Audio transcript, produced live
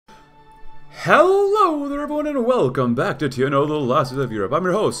Hello there everyone and welcome back to TNO, the Lasses of Europe. I'm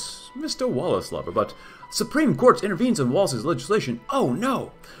your host, Mr. Wallace Lover, but Supreme Court intervenes in Wallace's legislation. Oh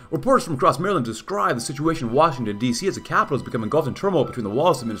no! Reports from across Maryland describe the situation in Washington, D.C. as the capital has become engulfed in turmoil between the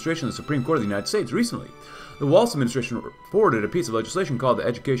Wallace administration and the Supreme Court of the United States recently. The Wallace administration forwarded a piece of legislation called the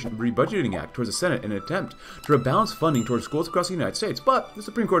Education Rebudgeting Act towards the Senate in an attempt to rebalance funding towards schools across the United States, but the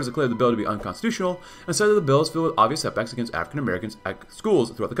Supreme Court has declared the bill to be unconstitutional and said that the bill is filled with obvious setbacks against African Americans at schools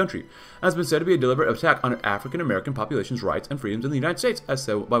throughout the country, and has been said to be a deliberate attack on African American population's rights and freedoms in the United States, as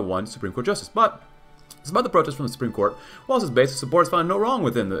said by one Supreme Court justice. But despite the protest from the Supreme Court, Wallace's basic support has found no wrong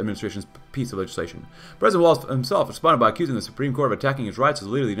within the administration's piece of legislation. President Wallace himself responded by accusing the Supreme Court of attacking his rights as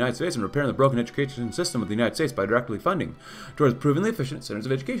the leader of the United States and repairing the broken education system of the United States by directly funding towards provingly efficient centers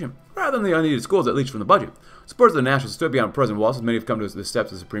of education, rather than the unneeded schools that leach from the budget. Supporters of the Nationals stood behind President Wallace, as many have come to the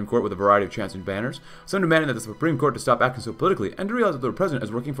steps of the Supreme Court with a variety of chants and banners, some demanding that the Supreme Court to stop acting so politically and to realize that the President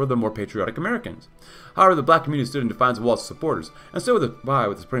is working for the more patriotic Americans. However, the black community stood in defiance of Wallace's supporters, and stood by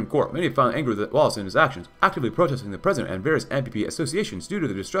with the Supreme Court. Many have found angry with Wallace and his actions, actively protesting the President and various NPP associations due to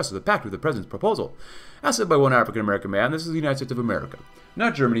the distrust of the pact with the President's proposal. As said by one African American man, this is the United States of America,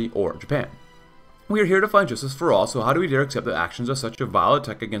 not Germany or Japan. We are here to find justice for all, so how do we dare accept the actions of such a vile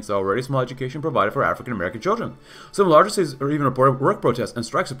attack against the already small education provided for African American children? Some larger cities are even reported work protests and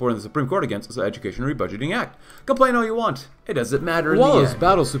strikes supporting the Supreme Court against the Education Rebudgeting Act. Complain all you want. It doesn't matter. Wallace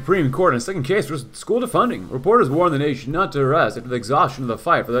battles Supreme Court in a second case for school defunding. Reporters warn the nation not to rest after the exhaustion of the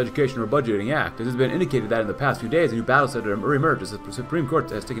fight for the Education Rebudgeting Act. It has been indicated that in the past few days, a new battle set to emerge as the Supreme Court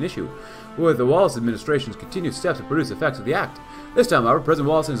has taken issue with the Wallace administration's continued steps to produce effects of the act. This time, however, President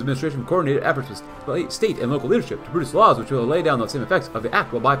Wallace and his administration coordinated efforts with state and local leadership to produce laws which will lay down the same effects of the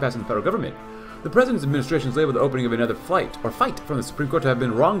act while bypassing the federal government. The President's administration has labeled the opening of another fight from the Supreme Court to have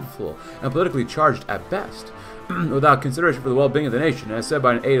been wrongful and politically charged at best, without consideration for the well-being of the nation, as said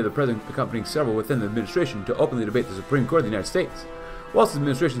by an aide of the President accompanying several within the administration to openly debate the Supreme Court of the United States. Wallace's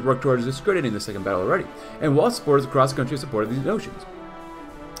administration has worked towards discrediting the second battle already, and Wallace supporters across the country have supported these notions.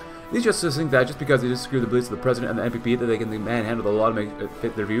 These justices think that just because they disagree with the beliefs of the President and the NPP that they can manhandle the law to make it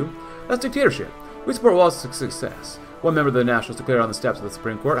fit their view. That's dictatorship. We support Wallace's success. One member of the Nationals declared on the steps of the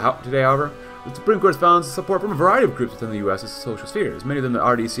Supreme Court. Today, however, the Supreme Court has found support from a variety of groups within the U.S.'s social spheres. Many of them, the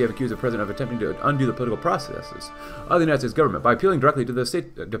RDC, have accused the President of attempting to undo the political processes of the United States government by appealing directly to the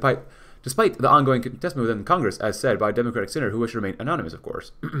state, despite the ongoing contestation within Congress, as said by a Democratic senator who wished to remain anonymous, of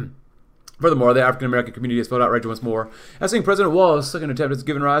course. Furthermore, the African American community has felt outraged once more, as seeing President Wallace's second attempt has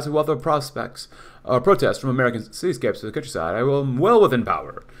given rise to a wealth of protests from American cityscapes to the countryside. I will well within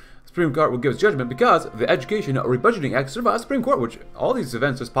power. The Supreme Court will give its judgment because the Education Rebudgeting Act survived the Supreme Court, which all these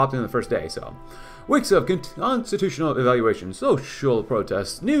events just popped in the first day. So, weeks of constitutional evaluation, social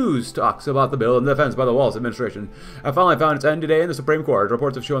protests, news talks about the bill, and defense by the Wallace administration have finally found its end today in the Supreme Court.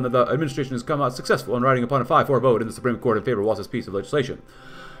 Reports have shown that the administration has come out successful in writing upon a 5-4 vote in the Supreme Court in favor of Wallace's piece of legislation.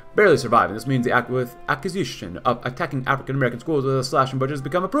 Barely surviving. This means the act with accusation of attacking African American schools with a slash in budget has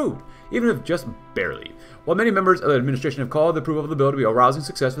become approved, even if just barely. While many members of the administration have called the approval of the bill to be a rousing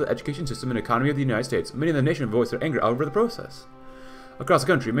success for the education system and economy of the United States, many in the nation have voiced their anger over the process. Across the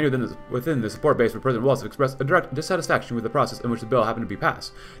country, many within the support base for President Wallace have expressed a direct dissatisfaction with the process in which the bill happened to be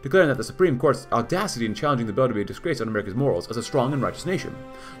passed, declaring that the Supreme Court's audacity in challenging the bill to be a disgrace on America's morals as a strong and righteous nation.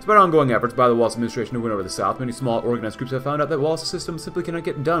 Despite ongoing efforts by the Wallace administration to win over the South, many small organized groups have found out that Wallace's system simply cannot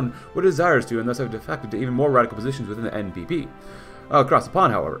get done what it desires to, and thus have defected to even more radical positions within the NPP. Across the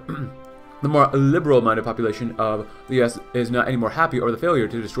pond, however, the more liberal-minded population of the U.S. is not any more happy over the failure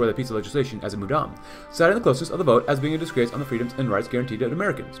to destroy the piece of legislation as it moved on, citing the closeness of the vote as being a disgrace on the freedoms and rights guaranteed to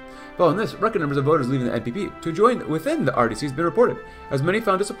Americans. Following this, record numbers of voters leaving the NPP to join within the RDC has been reported, as many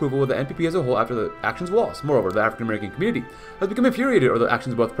found disapproval with the NPP as a whole after the actions of Wallace. Moreover, the African-American community has become infuriated over the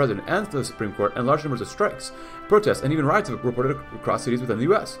actions of both the President and the Supreme Court, and large numbers of strikes, protests, and even riots have reported across cities within the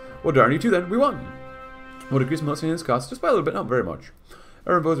U.S. Well, darn you too then, we won! We'll decrease miscellaneous costs just by a little bit, not very much.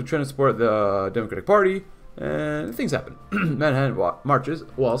 Everyone votes are trying to support the Democratic Party, and things happen. Manhattan marches,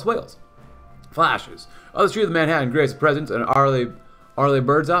 Wallace wails. Flashes. On the street of the Manhattan, Grace, the President, and Arleigh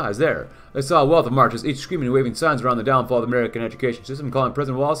Birdseye is there. They saw a wealth of marches, each screaming and waving signs around the downfall of the American education system, calling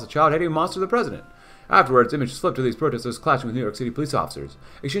President Wallace a child-hating monster of the President. Afterwards, images flipped to these protesters clashing with New York City police officers,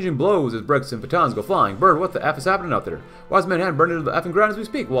 exchanging blows as bricks and batons go flying. Bird, what the F is happening out there? Why is Manhattan burning to the effing ground as we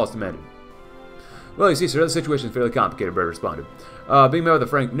speak? Wallace demanded. Well, you see, sir, the situation is fairly complicated, Bird responded, being met with a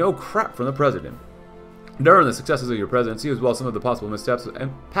frank no crap from the President. During the successes of your presidency, as well as some of the possible missteps,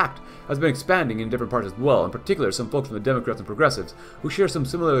 and PACT has been expanding in different parts as well. In particular, some folks from the Democrats and Progressives who share some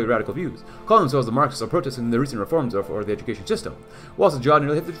similarly radical views, calling themselves the Marxists, are protesting the recent reforms for the education system. Wallace's jaw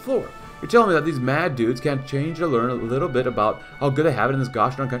nearly hit the floor. You're telling me that these mad dudes can't change to learn a little bit about how good they have it in this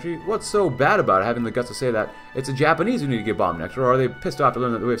gosh darn country? What's so bad about it, having the guts to say that it's the Japanese who need to get bombed next, or are they pissed off to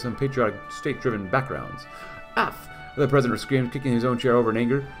learn that we have some patriotic, state-driven backgrounds? F. The president screamed, kicking his own chair over in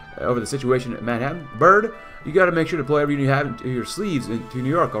anger over the situation at Manhattan. Bird, you gotta make sure to play everything you have into your sleeves to New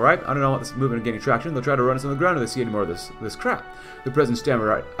York, alright? I don't know what this movement is gaining traction. They'll try to run us on the ground if they see any more of this crap. The president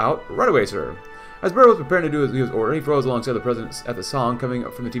stammered out, right away, sir. As Bird was preparing to do his order, he froze alongside the president at the song coming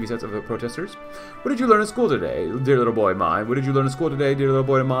up from the TV sets of the protesters. What did you learn in school today, dear little boy mine? What did you learn in school today, dear little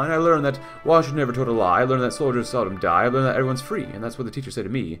boy mine? I learned that Washington never told a lie. I learned that soldiers seldom die. I learned that everyone's free, and that's what the teacher said to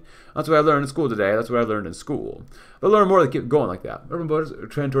me. That's what I learned in school today. That's what I learned in school. They'll learn more. They keep going like that. Urban voters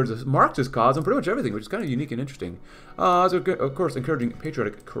trend towards the Marxist cause on pretty much everything, which is kind of unique and interesting. As of course, encouraging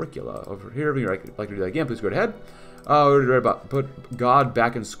patriotic curricula over here. If you'd like to do that again, please go ahead. We're ready about put God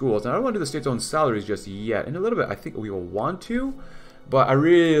back in schools. Now, I don't want to do the state's own salaries just yet. In a little bit, I think we will want to, but I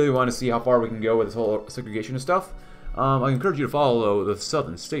really want to see how far we can go with this whole segregation and stuff. I encourage you to follow the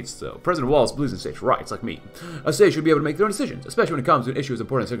southern states, though. President Wallace believes in states' rights, like me. A state should be able to make their own decisions, especially when it comes to an issue as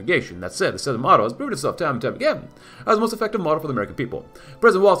important as segregation. That said, the southern model has proven itself time and time again as the most effective model for the American people.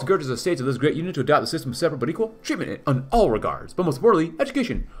 President Wallace encourages the states of this great union to adopt the system of separate but equal treatment in all regards. But most importantly,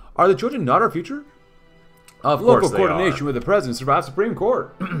 education. Are the children not our future? Of local coordination with the president survived Supreme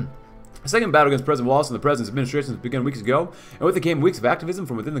Court. The second battle against President Wallace and the president's administration began weeks ago, and with it came weeks of activism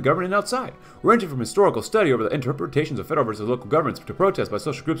from within the government and outside, ranging from historical study over the interpretations of federal versus local governments to protests by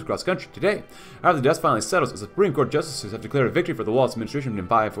social groups across the country. Today, after the dust finally settles, the Supreme Court justices have declared a victory for the Wallace administration in a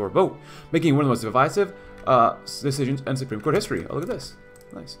 5-4 vote, making it one of the most divisive decisions in Supreme Court history. Oh, look at this.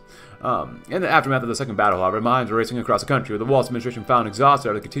 Nice. In the aftermath of the second battle, however, minds were racing across the country, with the Wallace administration found exhausted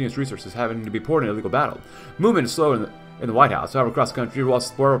out of the continuous resources having to be poured into a legal battle. Movement is slow in the White House. However, across the country,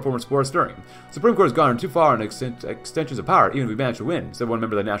 Wallace's former sport is stirring. The Supreme Court has gone too far in extensions of power, even if we manage to win, said one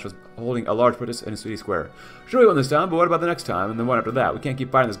member of the Nationals holding a large protest in a city square. Sure, we won this time, but what about the next time, and then one after that? We can't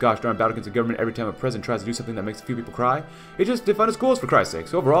keep fighting this gosh darn battle against the government every time a president tries to do something that makes a few people cry. It just defund the schools, for Christ's sake.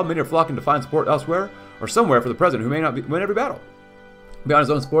 So overall, many are flocking to find support elsewhere, or somewhere for the president who may not win every battle. Beyond his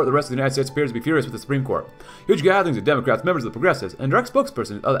own support, the rest of the United States appears to be furious with the Supreme Court. Huge gatherings of Democrats, members of the Progressives, and direct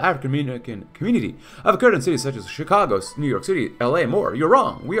spokespersons of the African-American community have occurred in cities such as Chicago, New York City, LA, and more. You're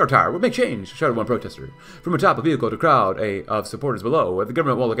wrong. We are tired. We'll make change, shouted one protester. From atop a vehicle to a crowd of supporters below. If the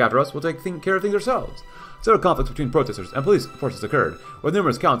government won't look after us, we'll take care of things ourselves. Several conflicts between protesters and police forces occurred, with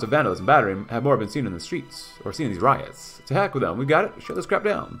numerous counts of vandalism and battering have more been seen in the streets, or seen in these riots. To heck with them. We got it. Shut this crap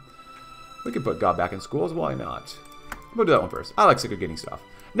down. We can put God back in schools. Why not? We'll do that one first. I like segregating stuff.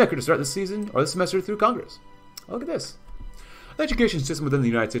 Necker to start this season or this semester through Congress. Oh, look at this. The education system within the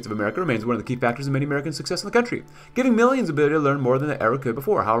United States of America remains one of the key factors in many Americans' success in the country, giving millions the ability to learn more than they ever could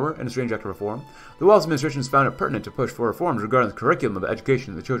before. However, in a strange act of reform, the Wallace administration has found it pertinent to push for reforms regarding the curriculum of the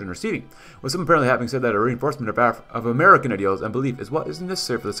education the children are receiving, with some apparently having said that a reinforcement of American ideals and belief is what is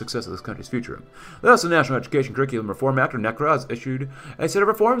necessary for the success of this country's future. Thus, the National Education Curriculum Reform Act, or NECRA, has issued a set of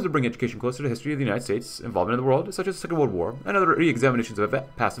reforms to bring education closer to the history of the United States, involvement in the world, such as the Second World War, and other re-examinations of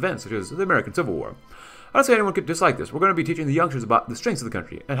past events, such as the American Civil War. I don't say anyone could dislike this. We're going to be teaching the youngsters about the strengths of the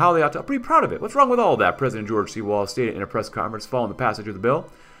country and how they ought to be proud of it. What's wrong with all that? President George C. Wallace stated in a press conference following the passage of the bill.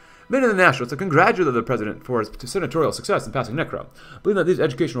 Many of the nationalists have congratulated the president for his senatorial success in passing NECRA, believing that these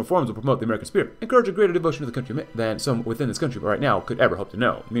educational reforms will promote the American spirit, encourage a greater devotion to the country than some within this country right now could ever hope to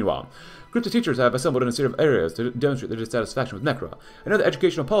know. Meanwhile, groups of teachers have assembled in a series of areas to demonstrate their dissatisfaction with NECRA and other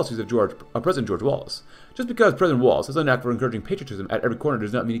educational policies of President George Wallace. Just because President Wallace has a knack for encouraging patriotism at every corner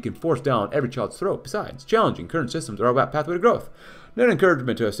does not mean he can force down every child's throat. Besides, challenging current systems are our pathway to growth. Not an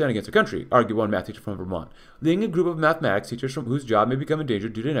encouragement to stand against the country, argued one math teacher from Vermont, leading a group of mathematics teachers from whose job may become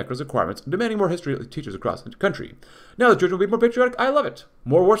endangered due to NECRA's requirements, demanding more history teachers across the country. Now the children will be more patriotic. I love it.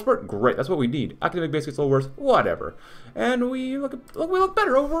 More war sport? Great. That's what we need. Academic base gets a little worse. Whatever. And we look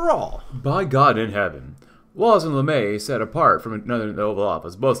better overall. By God in heaven. Wallace and LeMay sat apart from another in the Oval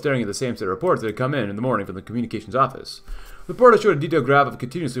Office, both staring at the same set of reports that had come in the morning from the communications office. The report showed a detailed graph of a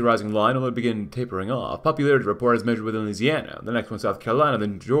continuously rising line, although it began tapering off. Popularity report is measured within Louisiana, the next one South Carolina,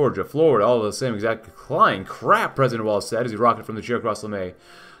 then Georgia, Florida, all the same exact decline. Crap, President Wallace said as he rocketed from the chair across LeMay.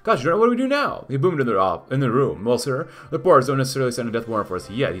 Gosh, what do we do now? He boomed in the room. Well, sir, the reporters don't necessarily send a death warrant for us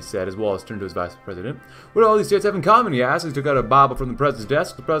yet, he said, as Wallace turned to his vice president. What do all these states have in common, he asked, as he took out a Bible from the president's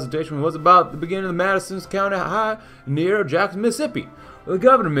desk. The presentation was about the beginning of Madison's County High near Jackson, Mississippi. The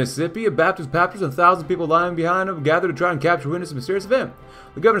governor of Mississippi, a Baptist pastor, and thousands of people lying behind him gathered to try and capture witness a mysterious event.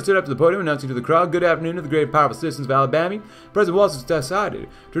 The governor stood up to the podium, announcing to the crowd, "Good afternoon to the great and powerful citizens of Alabama. President Wallace has decided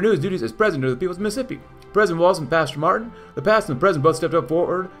to renew his duties as president of the people of Mississippi." President Wallace and Pastor Martin, the pastor and the president both stepped up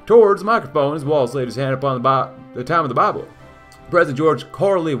forward towards the microphone as Wallace laid his hand upon the time of the Bible. President George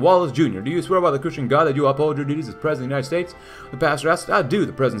Corley Wallace, Jr., do you swear by the Christian God that you uphold your duties as President of the United States? The pastor asked. "I do,"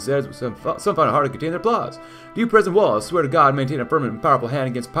 the president said, with some found it hard to contain their applause. "Do you, President Wallace, swear to God and maintain a firm and powerful hand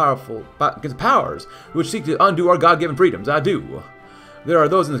against powers which seek to undo our God-given freedoms?" "I do. There are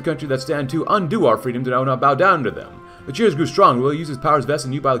those in this country that stand to undo our freedoms, and I will not bow down to them." The cheers grew stronger. "Will you use his powers vested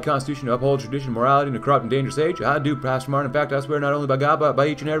in you by the Constitution to uphold tradition, morality, in a corrupt and dangerous age?" "I do, Pastor Martin. In fact, I swear not only by God, but by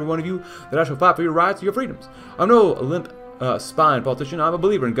each and every one of you that I shall fight for your rights and your freedoms. I'm no limp spine politician. I'm a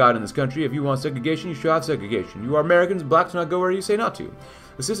believer in God in this country. If you want segregation, you shall have segregation. You are Americans. Blacks do not go where you say not to."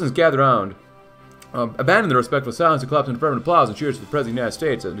 The citizens gathered around, abandoned their respectful silence, and clapped in fervent applause and cheers for the President of the United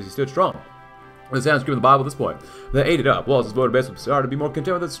States as he stood strong. The sounds given the Bible at this point. They ate it up. Wallace's voter base was started to be more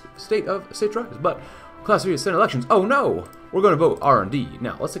content with the state tribes, but Class 3 Senate elections. Oh no! We're going to vote R&D.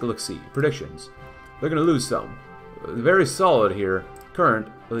 Now, let's take a look-see. Predictions. They're going to lose some. Very solid here.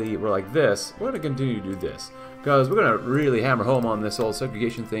 Currently, we're like this. We're going to continue to do this, because we're going to really hammer home on this whole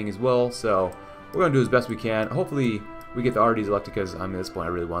segregation thing as well, so we're going to do as best we can. Hopefully, we get the RDs elected, because, at this point,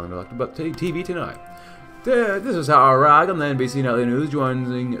 I really want them elected, but TV tonight. This is how our rag on the NBC Nightly News,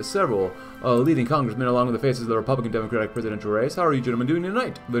 joining several leading congressmen along with the faces of the Republican Democratic presidential race. "How are you gentlemen doing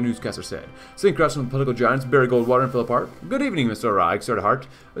tonight?" the newscaster said. Sitting across from the political giants Barry Goldwater and Philip Hart. "Good evening, Mr. Rag," started Hart.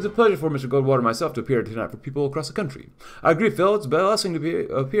 "It was a pleasure for Mr. Goldwater and myself to appear tonight for people across the country." "I agree, Phil. It's a blessing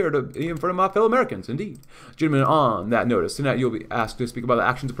to appear in front of my fellow Americans, indeed." "Gentlemen, on that notice, tonight you'll be asked to speak about the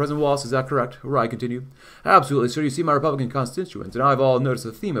actions of President Wallace. Is that correct?" Rag continued. "Absolutely, sir. You see, my Republican constituents and I have all noticed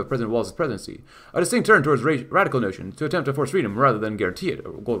the theme of President Wallace's presidency. A distinct turn towards radical notion, to attempt to force freedom rather than guarantee it,"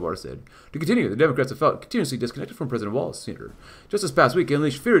 Goldwater said. "To continue, the Democrats have felt continuously disconnected from President Wallace, Senator. Just this past week, he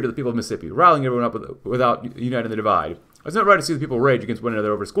unleashed fury to the people of Mississippi, riling everyone up without uniting the divide. It's not right to see the people rage against one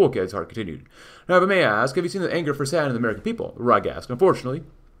another over school kids," Hart continued. "Now, if I may ask, have you seen the anger firsthand in the American people?" Rag asked. "Unfortunately,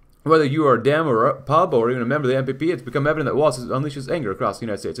 whether you are a Dem or a pub or even a member of the MPP, it's become evident that Wallace unleashes anger across the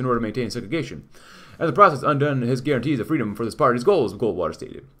United States in order to maintain segregation. And the process undone his guarantees of freedom for this party's goals," Goldwater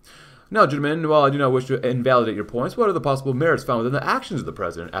stated. "Now, gentlemen, while I do not wish to invalidate your points, what are the possible merits found within the actions of the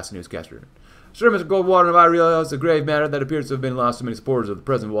president?" asked the newscaster. "Sir, Mr. Goldwater and I realize the grave matter that appears to have been lost to many supporters of the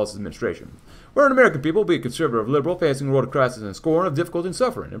President Wallace's administration. We're an American people, be it conservative or liberal, facing a world of crisis and scorn, of difficulty and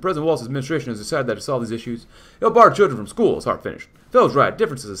suffering, and President Wallace's administration has decided that to solve these issues, it'll bar children from schools," Hart finished. "Phil's right.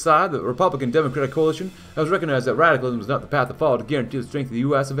 Differences aside, the Republican-Democratic coalition has recognized that radicalism is not the path to follow to guarantee the strength of the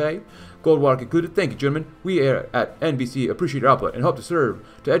U.S. of A." Goldwater concluded. "Thank you, gentlemen. We here at NBC appreciate your output and hope to serve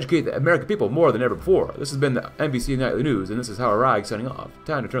to educate the American people more than ever before. This has been the NBC Nightly News, and this is Howard Rag signing off.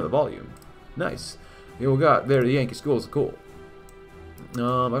 Time to turn the volume." Nice. We got there, the Yankee schools. Cool.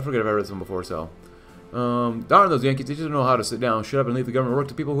 I forget if I read this one before, so. Darn those Yankees. They just don't know how to sit down, shut up, and leave the government work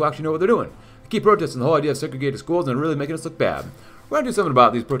to people who actually know what they're doing. They keep protesting the whole idea of segregated schools and really making us look bad. We're going to do something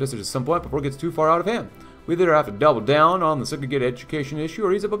about these protesters at some point before it gets too far out of hand. We either have to double down on the segregated education issue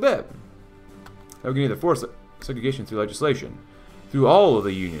or ease up a bit. We can either force segregation through legislation, through all of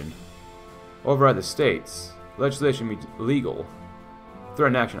the union, override the states. Legislation means legal.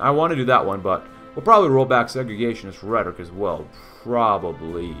 Threaten action. I want to do that one, but we'll probably roll back segregationist rhetoric as well.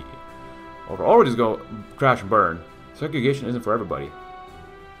 Probably. Or we just go crash and burn. Segregation isn't for everybody.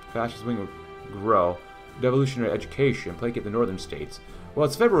 Fascist wing will grow. Devolutionary education placate the northern states. Well,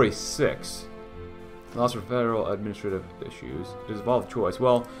 it's February 6th. Loss for federal administrative issues. Dissolve choice.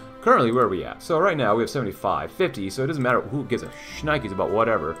 Well, currently, where are we at? So right now, we have 75, 50, so it doesn't matter who gives a shnikes about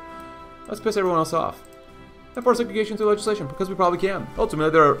whatever. Let's piss everyone else off. And force segregation through legislation, because we probably can.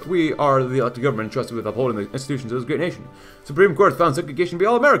 Ultimately, we are the elected government entrusted with upholding the institutions of this great nation. Supreme Court has found segregation to be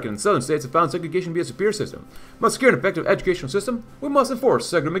all-American, and southern states have found segregation to be a superior system. We must secure an effective educational system. We must enforce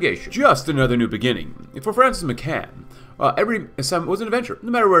segregation. Just another new beginning. For Francis McCann, every assignment was an adventure. No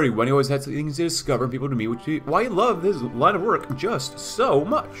matter where he went, he always had things to discover and people to meet, why he loved his line of work just so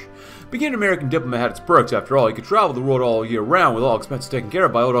much. Being an American diplomat had its perks, after all. He could travel the world all year round with all expenses taken care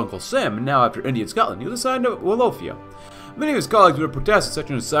of by old Uncle Sam, and now after India and Scotland, he was assigned to Wallofia. Many of his colleagues would have protested such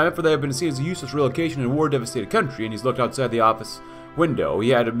an assignment, for they have been seen as a useless relocation in a war-devastated country, and he's looked outside the office window.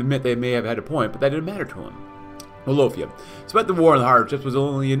 He had to admit they may have had a point, but that didn't matter to him. Wallofia. Despite the war and the hardships, was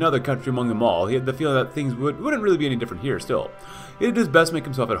only another country among them all. He had the feeling that things wouldn't really be any different here still. He did his best to make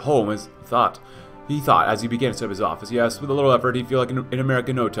himself at home, he thought as he began to set up his office. Yes, with a little effort, he'd feel like in America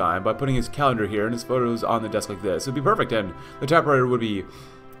in no time. By putting his calendar here and his photos on the desk like this, it'd be perfect, and the typewriter would be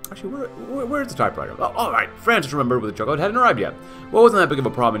Actually, where's the typewriter? Oh, all right. Francis remembered with a chuckle it hadn't arrived yet. Well, it wasn't that big of a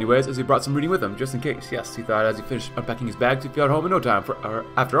problem anyways, as he brought some reading with him, just in case. Yes, he thought as he finished unpacking his bags, he'd be at home in no time.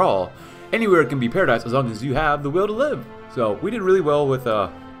 After all, anywhere can be paradise as long as you have the will to live. So, we did really well with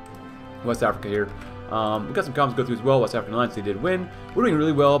West Africa here. We got some comments to go through as well. West African Alliance, they did win. We're doing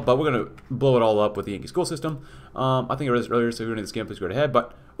really well, but we're going to blow it all up with the Yankee school system. I think I read this earlier, so if you're into this game, please go ahead.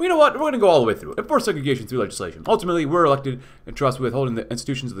 But well, you know what? We're going to go all the way through. Enforce segregation through legislation. Ultimately, we're elected and trusted with holding the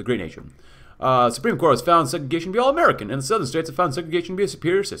institutions of the great nation. Supreme Court has found segregation to be all-American, and the southern states have found segregation to be a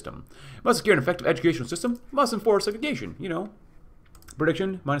superior system. Must secure an effective educational system. Must enforce segregation. You know.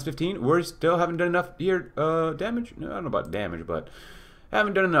 Prediction, -15. We still haven't done enough here. Damage? No, I don't know about damage, but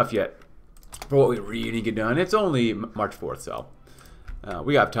haven't done enough yet for what we really get done. It's only March 4th, so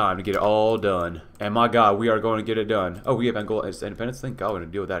we have time to get it all done. And my God, we are going to get it done. Oh, we have Angola as independence. Thank God we don't have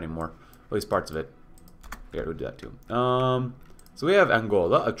to deal with that anymore. At least parts of it. Yeah, we'll do that too. So we have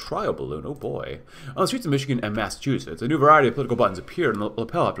Angola, a trial balloon. Oh boy. On the streets of Michigan and Massachusetts, a new variety of political buttons appeared on the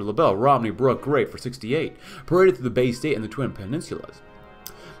lapel after LaBelle, Romney, Brooke, Great for 68, paraded through the Bay State and the Twin Peninsulas.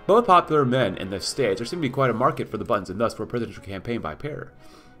 Both popular men in the states, there seemed to be quite a market for the buttons and thus for a presidential campaign by pair.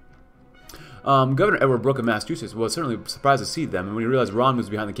 Governor Edward Brooke of Massachusetts was certainly surprised to see them, and when he realized Romney was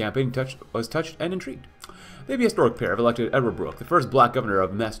behind the campaign, was touched and intrigued. They'd be a historic pair if elected Edward Brooke, the first black governor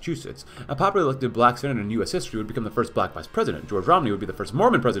of Massachusetts. A popularly elected black senator in U.S. history would become the first black vice president. George Romney would be the first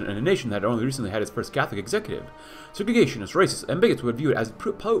Mormon president in a nation that had only recently had its first Catholic executive. Segregationists, racists, and bigots would view it as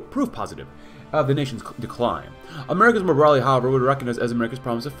proof positive of the nation's decline. Americans more broadly, however, would recognize as America's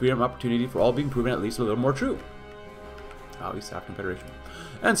promise of freedom and opportunity for all being proven at least a little more true. East African Federation.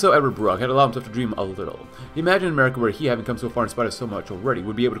 And so Edward Brooke had allowed himself to dream a little. He imagined America where he, having come so far in spite of so much already,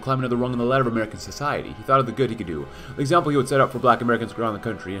 would be able to climb another rung on the ladder of American society. He thought of the good he could do, the example he would set up for black Americans around the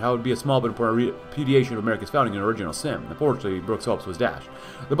country, and how it would be a small but important repudiation of America's founding and original sin. Unfortunately, Brooke's hopes was dashed.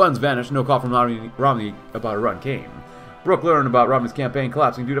 The buttons vanished, no call from Romney about a run came. Brooke learned about Romney's campaign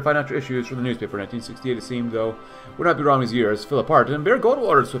collapsing due to financial issues from the newspaper. In 1968, it seemed, though, would not be Romney's years fell apart, and Barry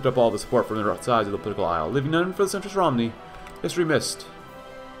Goldwater swept up all the support from the sides of the political aisle, leaving none for the centrist Romney. History missed.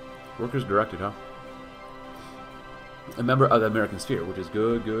 Workers directed, huh? A member of the American sphere, which is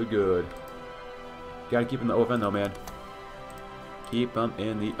good, good, good. Gotta keep him in the OFN, though, man. Keep them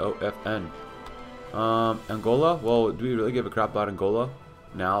in the OFN. Angola? Well, do we really give a crap about Angola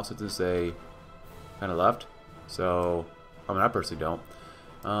now, since it's a kind of left? So, I mean, I personally don't.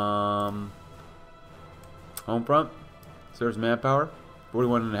 Home front serves manpower,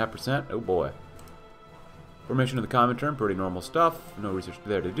 41.5%. Oh boy. Formation of the common term, pretty normal stuff. No research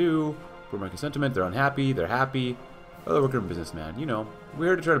there to do. For American sentiment, they're unhappy, they're happy. Oh, they're working businessman. You know, we're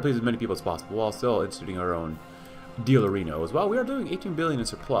here to try to please as many people as possible while still instituting our own dealerino as well. We are doing 18 billion in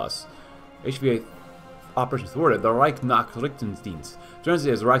surplus. HVA operations thwarted. The Reichsnachrichtendienst. Turns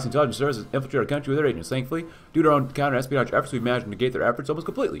out as the Reichs intelligence services infiltrate our country with their agents. Thankfully, due to our own counter-espionage efforts, we've managed to negate their efforts almost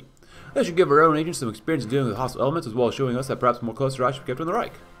completely. They should give our own agents some experience in dealing with hostile elements, as well as showing us that perhaps more closer eyes should be kept on the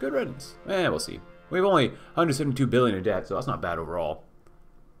Reich. Good riddance. We'll see. We have only 172 billion in debt, so that's not bad overall.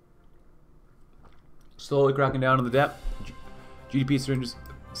 Slowly cracking down on the debt. GDP is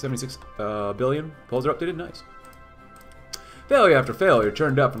 376 billion. Polls are updated. Nice. Failure after failure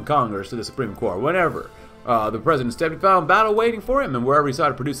turned up from Congress to the Supreme Court. Whenever the president stepped, he found battle waiting for him, and wherever he sought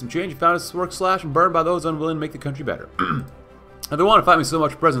to produce some change, he found his work slashed and burned by those unwilling to make the country better. If they want to fight me so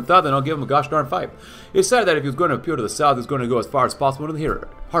much, the president thought, then I'll give him a gosh darn fight. He decided that if he was going to appeal to the South, he was going to go as far as possible into the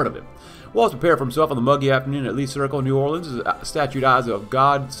heart of it. Wallace prepared for himself on the muggy afternoon at Lee Circle, New Orleans. His statued eyes of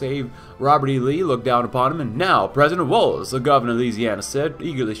God save Robert E. Lee looked down upon him, and now President Wallace, the governor of Louisiana, said,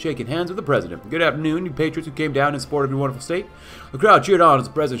 eagerly shaking hands with the president. Good afternoon, you patriots who came down in support of your wonderful state. The crowd cheered on as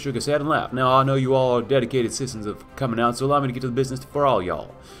the president shook his head and laughed. Now I know you all are dedicated citizens of coming out, so allow me to get to the business for all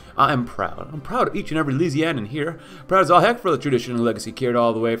y'all. I am proud. I'm proud of each and every Louisianan here. Proud as all heck for the tradition and legacy carried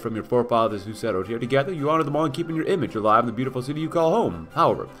all the way from your forefathers who settled here. Together, you honor them all in keeping your image alive in the beautiful city you call home.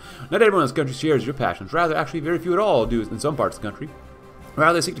 However, not everyone in this country shares your passions. Rather, actually, very few at all do in some parts of the country.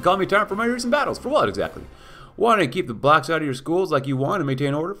 Rather, they seek to call me a tyrant for my recent battles. For what, exactly? Wanting to keep the blacks out of your schools like you want and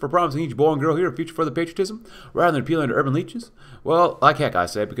maintain order? For promising each boy and girl here a future for the patriotism? Rather than appealing to urban leeches? Well, like heck, I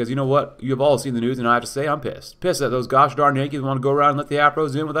say, because you know what? You have all seen the news, and I have to say I'm pissed. Pissed that those gosh darn Yankees want to go around and let the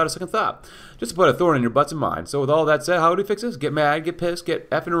Afros in without a second thought. Just to put a thorn in your butts and minds. So with all that said, how do we fix this? Get mad, get pissed, get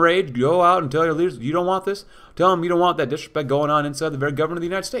effing enraged, go out and tell your leaders you don't want this? Tell them you don't want that disrespect going on inside the very government of the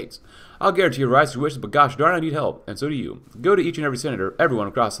United States. I'll guarantee your rights and wishes, but gosh darn, I need help, and so do you. Go to each and every senator, everyone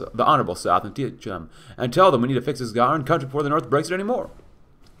across the honorable South, and teach them, and tell them we need to fix this darn country before the North breaks it anymore.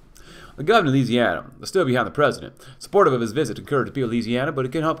 The governor of Louisiana is still behind the president, supportive of his visit to encourage the people of Louisiana, but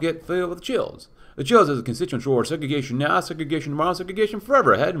it can help get filled with the chills. The chills as a constituent war, segregation now, segregation tomorrow, segregation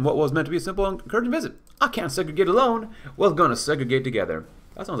forever ahead, and what was meant to be a simple and encouraging visit. I can't segregate alone. We're going to segregate together.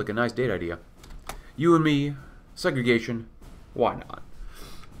 That sounds like a nice date idea. You and me, segregation, why not?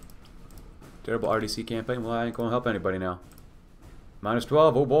 Terrible RDC campaign. Well, I ain't going to help anybody now. Minus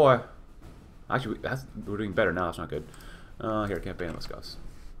 12, oh boy. Actually, we're doing better now. That's not good. Here, campaign, let's go.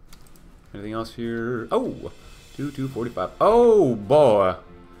 Anything else here? Oh, 245. Oh boy.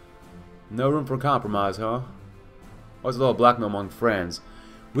 No room for compromise, huh? What's a little blackmail among friends?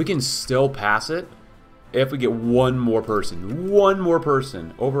 We can still pass it if we get one more person. One more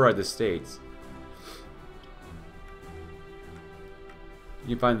person. Override the states.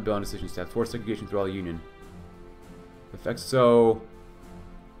 You can find the bill on decision steps. Force segregation through all the union. Effects so.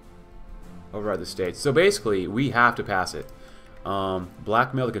 Override the states. So basically, we have to pass it.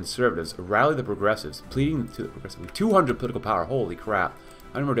 Blackmail the conservatives. Rally the progressives. Pleading to the progressives. 200 political power. Holy crap.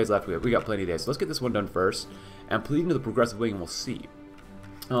 How many more days left? We got plenty of days. So let's get this one done first. And pleading to the progressive wing, we'll see.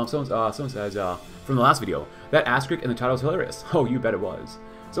 Someone says, from the last video, that asterisk in the title is hilarious. Oh, you bet it was.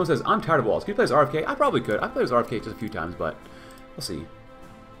 Someone says, I'm tired of Wallace. Can you play as RFK? I probably could. I played as RFK just a few times, but we'll see.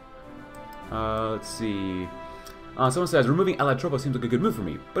 Let's see. Someone says, removing Allied Tropo seems like a good move for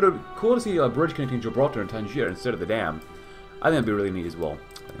me, but it would be cool to see a bridge connecting Gibraltar and Tangier instead of the dam. I think that'd be really neat as well.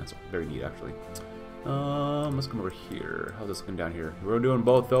 I think that's very neat, actually. Let's come over here. How's this looking down here? We're doing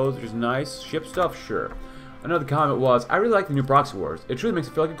both those, which is nice. Ship stuff, sure. Another comment was, I really like the new proxy wars. It truly makes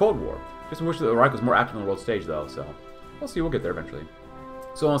it feel like a Cold War. Just wish that the Reich was more active on the world stage, though, so we'll see. We'll get there eventually.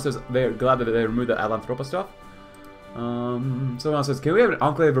 Someone says they're glad that they removed the Atlanthropa stuff. Someone else says, can we have an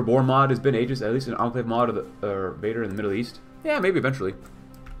Enclave Reborn mod? It's been ages, at least an Enclave mod of the Vader in the Middle East. Yeah, maybe eventually,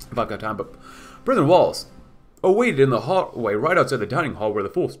 if I've got time. But President Wallace awaited in the hallway right outside the dining hall where the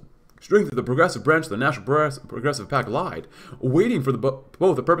full strength of the progressive branch of the National Progressive Pack lied, waiting for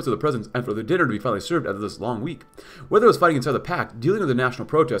both the purpose of the presence and for the dinner to be finally served after this long week. Whether it was fighting inside the pack, dealing with the national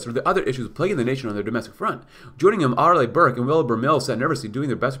protests, or the other issues plaguing the nation on their domestic front, joining him, R.L.A. Burke and Wilbur Mills sat nervously doing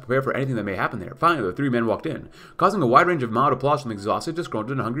their best to prepare for anything that may happen there. Finally, the three men walked in, causing a wide range of mild applause from exhausted,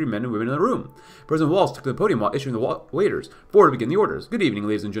 disgruntled, and hungry men and women in the room. President Wallace took to the podium while issuing the waiters forward to begin the orders. Good evening,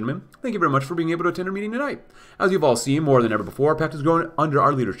 ladies and gentlemen. Thank you very much for being able to attend our meeting tonight. As you've all seen, more than ever before, our pact has grown under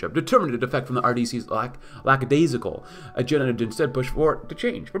our leadership, determined to defect from the RDC's lackadaisical agenda and instead push forward to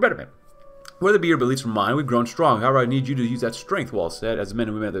change for betterment. Whether it be your beliefs or mine, we've grown strong. However, I need you to use that strength, Wallace said, as the men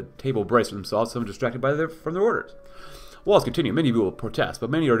and women at the table braced for themselves, some distracted from their orders. Wallace continued, many of you will protest,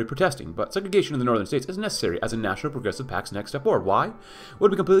 but many are already protesting. But segregation in the northern states is necessary as a national progressive pact's next step forward. Why? Well, to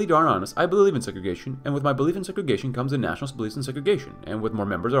be completely darn honest, I believe in segregation, and with my belief in segregation comes the nationalist beliefs in segregation. And with more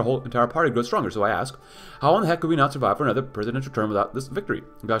members, our whole entire party grows stronger. So I ask, how in the heck could we not survive for another presidential term without this victory?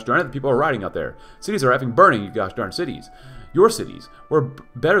 Gosh darn it, the people are rioting out there. Cities are effing burning, you gosh darn cities. Your cities were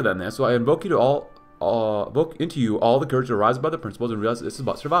better than this, so I invoke you to invoke into you all the courage to rise above the principles and realize that this is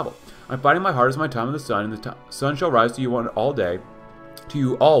about survival. I'm fighting my hardest my time in the sun, and the sun shall rise to you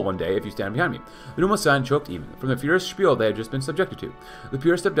all one day if you stand behind me. The numerous sign choked even from the furious spiel they had just been subjected to. The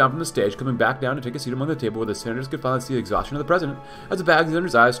peer stepped down from the stage, coming back down to take a seat among the table where the senators could finally see the exhaustion of the president as the bags under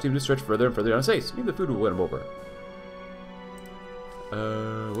his eyes seemed to stretch further and further down his face. Maybe the food will win him over.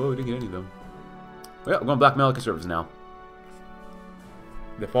 Well, we didn't get any of them. Well, we're going to blackmail the conservatives now.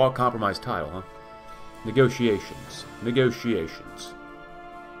 The fall compromise title, huh? Negotiations. Negotiations.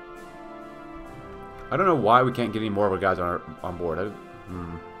 I don't know why we can't get any more of our guys on board.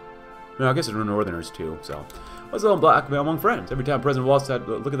 No, I guess it's Northerners too, so. What's a little blackmail among friends? Every time President Wallace had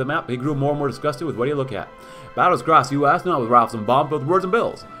to look at the map, he grew more and more disgusted with what he looked at. Battles across the U.S., not with rifles and bombs, but with words and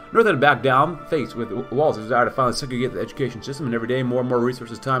bills. North had to back down, faced with Wallace's desire to finally segregate the education system, and every day more and more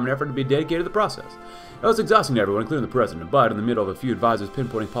resources, time, and effort to be dedicated to the process. It was exhausting to everyone, including the president, but in the middle of a few advisors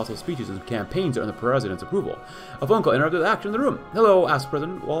pinpointing possible speeches and campaigns to earn the president's approval, a phone call interrupted the action in the room. Hello, asked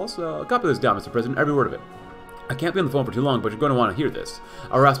President Wallace. Copy this down, Mr. President, every word of it. I can't be on the phone for too long, but you're going to want to hear this.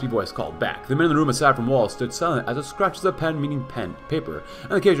 A raspy voice called back. The men in the room aside from Wallace stood silent as it scratches a pen meaning pen, paper,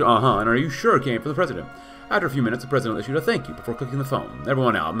 and the occasional and are you sure it came from the president? After a few minutes, the president issued a thank you before clicking the phone.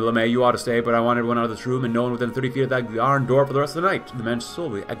 Everyone out. LeMay, you ought to stay, but I want everyone out of this room and no one within 30 feet of that iron door for the rest of the night. The men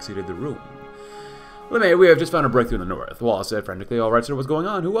slowly exited the room. LeMay, we have just found a breakthrough in the north. Wallace said frantically. All right, sir, what's going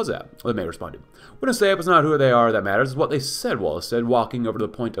on? Who was that? LeMay responded. Wouldn't say it was not who they are that matters. It's what they said, Wallace said, walking over to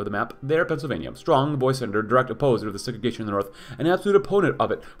the point of the map. There, Pennsylvania. Strong, voice senator, direct opposer of the segregation in the north, an absolute opponent of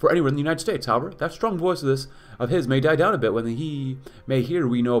it for anywhere in the United States. However, that strong voice of his may die down a bit when he may hear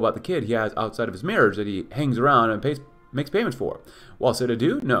we know about the kid he has outside of his marriage that he hangs around and makes payments for. Wallace said, I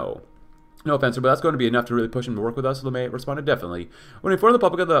do? No. No offense, but that's going to be enough to really push him to work with us, LeMay responded. Definitely. When he informed the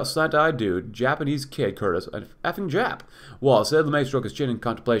public of the slant-eyed dude, Japanese kid Curtis, an effing Jap. Wallace said. LeMay stroked his chin in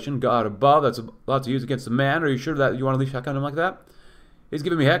contemplation. God above, that's a lot to use against a man. Are you sure that you want to leash heck on him like that? He's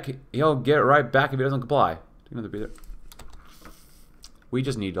giving me heck. He'll get it right back if he doesn't comply. We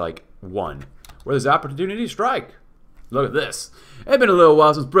just need, like, one. Where there's opportunity, strike. Look at this. It had been a little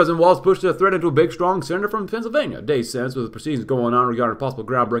while since President Wallace pushed a threat into a big, strong senator from Pennsylvania. Days since, with the proceedings going on regarding possible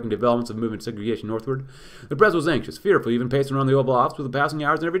groundbreaking developments of moving segregation northward, the president was anxious, fearful, even pacing around the Oval Office with the passing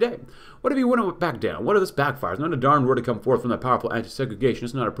hours and every day. What if he wouldn't back down? What if this backfires? Not a darn word to come forth from that powerful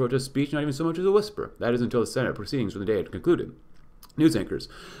anti-segregationist, not a protest speech, not even so much as a whisper. That is until the Senate proceedings for the day had concluded. News anchors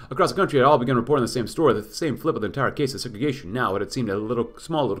across the country had all begun reporting the same story, the same flip of the entire case of segregation. Now, it had seemed a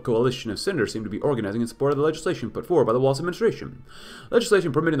small little coalition of senators seemed to be organizing in support of the legislation put forward by the Wallace administration.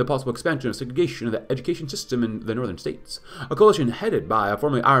 Legislation permitting the possible expansion of segregation of the education system in the northern states. A coalition headed by a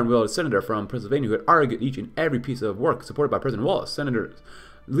formerly iron-willed senator from Pennsylvania who had argued each and every piece of work supported by President Wallace.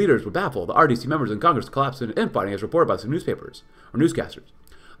 Leaders were baffled. The RDC members in Congress collapsed in infighting as reported by some newspapers or newscasters.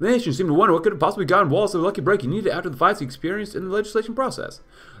 The nation seemed to wonder what could have possibly gotten Wallace the lucky break he needed after the fights he experienced in the legislation process.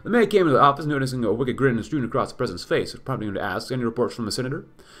 The man came into the office, noticing a wicked grin strewn across the president's face, prompting him to ask, any reports from the senator?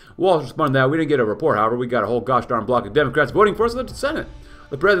 Wallace responded that we didn't get a report, however, we got a whole gosh darn block of Democrats voting for us in the Senate.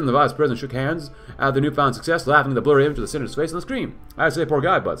 The president and the vice president shook hands at the newfound success, laughing at the blurry image of the senator's face on the screen. I'd say poor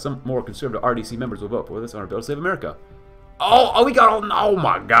guy, but some more conservative RDC members will vote for this on our bill to save America. We got all, oh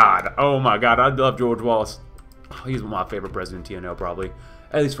my god, I love George Wallace. Oh, he's my favorite president in TNO, probably.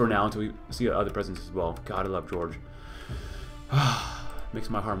 At least for now, until we see other presidents as well. God, I love George. Makes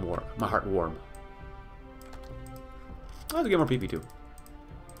my heart warm. I'll have to get more PP too.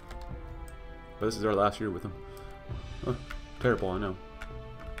 But this is our last year with him. Terrible, I know.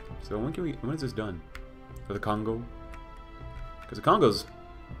 So when is this done? For the Congo? Because the Congo's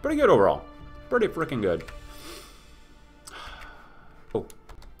pretty good overall. Pretty freaking good. Oh,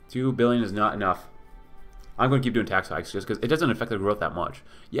 2 billion is not enough. I'm going to keep doing tax hikes just because it doesn't affect the growth that much.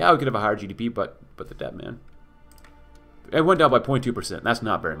 Yeah, we could have a higher GDP, but the debt, man. It went down by 0.2%. That's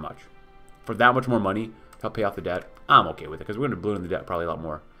not very much. For that much more money to help pay off the debt, I'm okay with it because we're going to balloon the debt probably a lot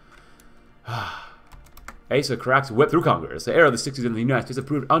more. Asa cracks whip through Congress. The era of the 60s in the United States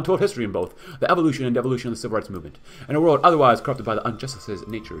approved untold history in both the evolution and devolution of the civil rights movement, in a world otherwise corrupted by the unjust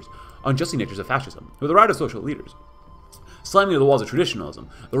natures of fascism, with the right of social leaders slamming to the walls of traditionalism.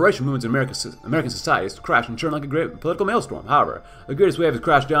 The racial movements in American society crashed and churned like a great political maelstrom. However, the greatest wave has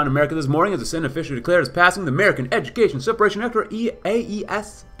crashed down in America this morning as the Senate officially declared as passing the American Education Separation Act, or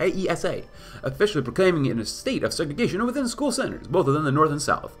AESA, officially proclaiming it in a state of segregation within school centers, both within the North and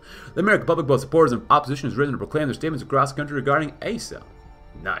South. The American public, both supporters and opposition, has risen to proclaim their statements across the country regarding ASA.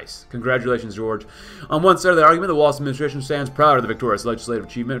 Nice. Congratulations, George. On one side of the argument, the Wallace administration stands proud of the victorious legislative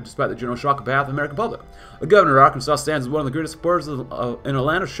achievement despite the general shock of half the American public. The governor of Arkansas stands as one of the greatest supporters in a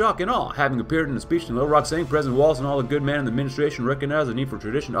land of shock and awe, having appeared in a speech in Little Rock saying, President Wallace and all the good men in the administration recognize the need for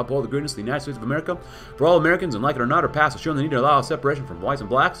tradition to uphold the greatness of the United States of America for all Americans, and like it or not, our past has shown the need to allow separation from whites and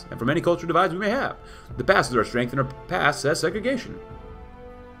blacks and from any cultural divides we may have. The past is our strength, and our past says segregation.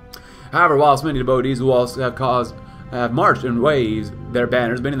 However, whilst many devotees of Wallace have marched and waved their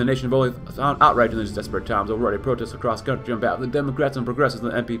banners, many in the nation have only found outrage in these desperate times. Already protests across the country jump out. The Democrats and progressives in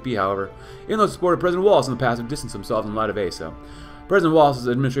the MPP, however, even those who supported President Wallace in the past, have distanced themselves in light of ASA. President Wallace's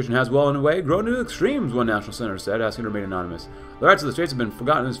administration has, well in a way, grown to extremes, one national senator said, asking to remain anonymous. The rights of the states have been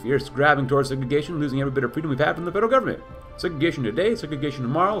forgotten in this fierce grabbing towards segregation, losing every bit of freedom we've had from the federal government. Segregation today, segregation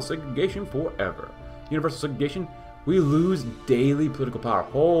tomorrow, segregation forever. Universal segregation, we lose daily political power.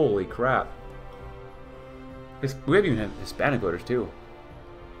 Holy crap. We have even Hispanic voters, too.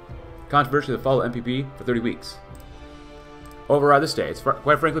 Controversy that followed MPP for 30 weeks. Override the states.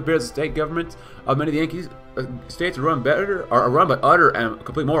 Quite frankly, it appears the state governments of many of the Yankees states are run by utter and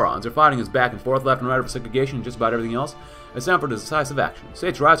complete morons. They're fighting us back and forth, left and right over segregation and just about everything else. It's time for decisive action.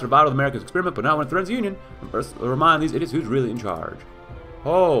 States' rights are vital to America's experiment, but not when it threatens the Union. First, remind these idiots who's really in charge.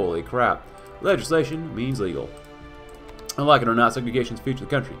 Holy crap. Legislation means legal. Unlike it or not, segregation is the future of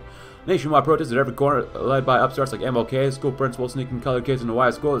the country. Nationwide protests at every corner, led by upstarts like MLK, school principals sneaking colored kids into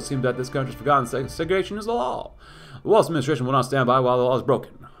white school. It seems that this country's forgotten segregation is the law. The Wallace administration will not stand by while the law is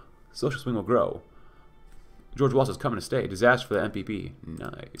broken. The social swing will grow. George Wallace is coming to stay. Disaster for the MPP.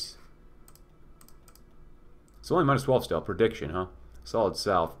 Nice. It's only minus 12 still. Prediction, huh? Solid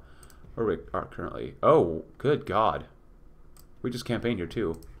South. Where we are currently. Oh, good God. We just campaigned here,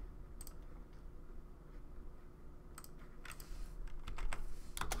 too.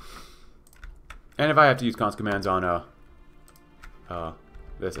 And if I have to use cons commands on,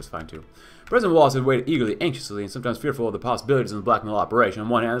 this is fine too. President Wallace had waited eagerly, anxiously, and sometimes fearful of the possibilities of the blackmail operation. On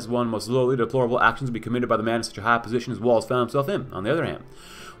one hand, this is one of the most lowly deplorable actions to be committed by the man in such a high position as Wallace found himself in. On the other hand,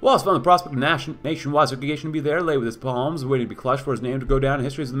 Wallace found the prospect of nationwide segregation to be there, lay with his palms, waiting to be clutched for his name to go down in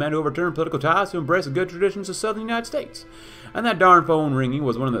history as the man who overturned political ties to embrace the good traditions of southern United States. And that darn phone ringing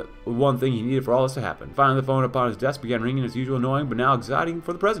was one thing he needed for all this to happen. Finally, the phone upon his desk began ringing, as usual, annoying but now exciting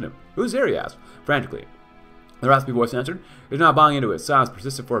for the president. "Who's there?" he asked, frantically. The raspy voice answered. He was not buying into it. Silence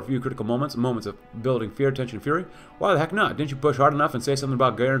persisted for a few critical moments of building fear, tension, and fury. "Why the heck not? Didn't you push hard enough and say something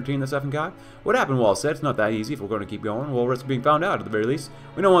about guaranteeing this effing guy?" "What happened?" Wallace said. "It's not that easy if we're going to keep going. We'll risk being found out at the very least.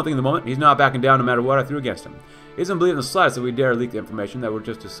 We know one thing in the moment. He's not backing down no matter what I threw against him. He doesn't believe in the slightest that we dare leak the information, that we're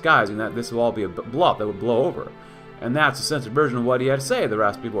just disguising, that this will all be a bluff that would blow over. And that's the censored version of what he had to say," the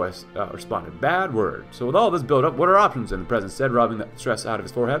raspy voice responded. "Bad word. So with all this build-up, what are our options?" And the president said, rubbing the stress out of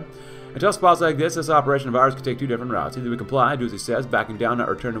his forehead. "In tough spots like this operation of ours could take two different routes. Either we comply, do as he says, backing down, not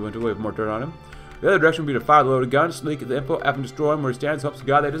return to winter with more dirt on him. The other direction would be to fire the loaded guns, leak the info, have him destroy him where he stands, hopes to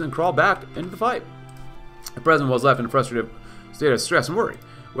God that he doesn't crawl back into the fight." The president was left in a frustrated state of stress and worry,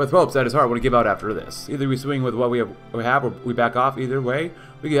 with hopes that his heart would give out after this. Either we swing with what we have or we back off. Either way,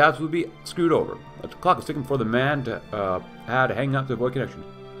 we could absolutely be screwed over. The clock was ticking before the man had to hang up to avoid connection.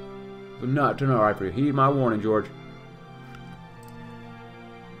 "So not turn out right for you. Heed my warning, George."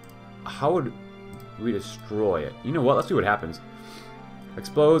 How would we destroy it? You know what? Let's see what happens.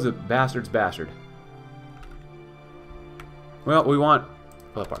 Expose a bastard's bastard. Well, we want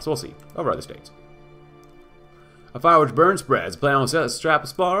other parts. So we'll see. Over other states. "A fire which burns spreads. Plan on set strap a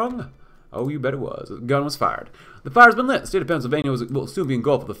sprung." Oh, you bet it was. The gun was fired. The fire's been lit. The state of Pennsylvania will soon be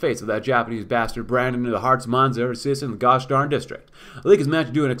engulfed with the face of that Japanese bastard branded into the hearts and minds of every citizen in the gosh darn district. The League has managed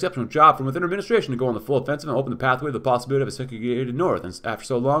to do an exceptional job from within administration to go on the full offensive and open the pathway to the possibility of a segregated North. And after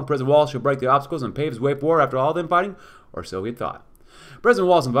so long, President Wallace shall break the obstacles and pave his way forward after all them fighting, or so he had thought. President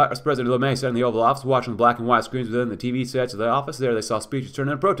Wallace and Vice President LeMay sat in the Oval Office watching the black and white screens within the TV sets of the office. There they saw speeches turn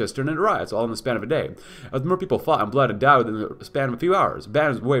into protests, turn into riots, all in the span of a day. As more people fought and blood and died within the span of a few hours.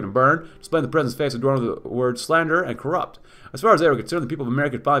 Banners waved and burned, displaying the president's face adorned with the words slander and corrupt. As far as they were concerned, the people of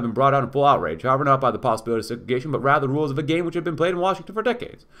America had finally been brought out in full outrage, however not by the possibility of segregation, but rather the rules of a game which had been played in Washington for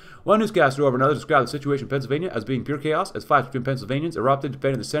decades. One newscaster over another described the situation in Pennsylvania as being pure chaos, as fights between Pennsylvanians erupted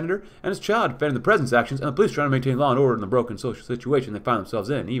defending the senator and his child defending the president's actions, and the police trying to maintain law and order in the broken social situation they find themselves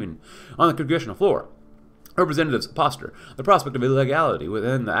in, even on the congressional floor. Representatives posture the prospect of illegality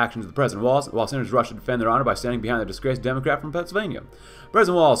within the actions of the President Wallace, while senators rushed to defend their honor by standing behind the disgraced Democrat from Pennsylvania.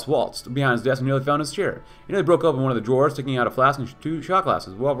 President Wallace waltzed behind his desk and nearly fell in his chair. He nearly broke open one of the drawers, taking out a flask and two shot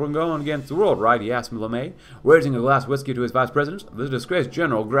glasses. "Well, we're going against the world, right?" he asked LeMay, raising a glass of whiskey to his vice president. The disgraced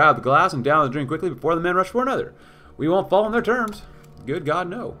general grabbed the glass and downed the drink quickly before the men rushed for another. "We won't fall on their terms." "Good God,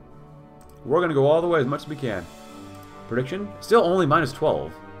 no. We're going to go all the way as much as we can." Prediction? Still only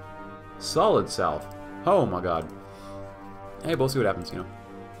 -12. Solid South. Oh my God. Hey, we'll see what happens, you know.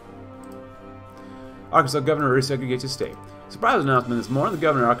 Arkansas governor resegregates his state. Surprise announcement this morning. The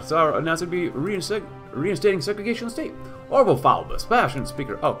governor of Arkansas announced to be reinstating segregation in the state. Orville followed this. Passionate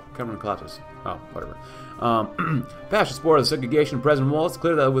speaker. Oh, governor collapses. Oh, whatever. Passionate supporter of the segregation. President Wallace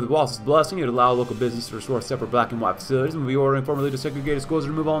declared that with Wallace's blessing, he would allow local business to restore separate black and white facilities and would be ordering formally to segregated schools to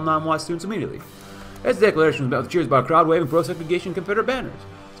remove all non-white students immediately. His declaration was met with cheers by a crowd waving pro-segregation Confederate banners.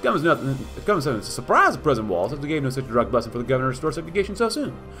 It comes as a surprise to President Wallace, as they gave no such direct blessing for the governor to restore segregation so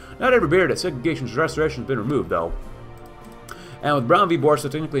soon. Not every barrier that segregation's restoration has been removed, though. And with Brown v. Board still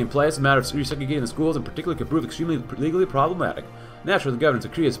technically in place, the matter of resegregating the schools in particular could prove extremely legally problematic. Naturally, the governor's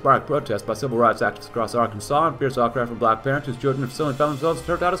decree has sparked protests by civil rights activists across Arkansas and fierce outcry from black parents whose children have suddenly found themselves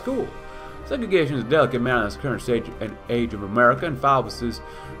turned out of school. Segregation is a delicate matter in this current stage and age of America, and Faubus is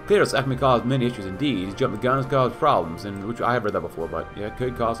clear as may cause many issues indeed. He's jumped the gun has caused problems, and which I have read that before, but yeah, it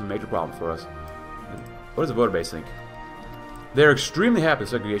could cause some major problems for us. What does the voter base think? They're extremely happy with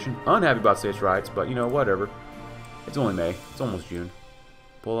segregation, unhappy about states' rights, but you know, whatever. It's only May. It's almost June.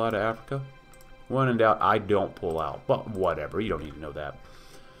 Pull out of Africa? When in doubt, I don't pull out, but whatever. You don't need to know that.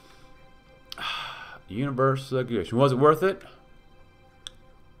 Universal segregation. Was it worth it?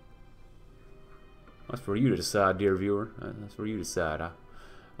 That's for you to decide, dear viewer. That's for you to decide.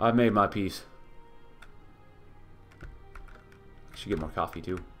 I've made my peace. I should get more coffee,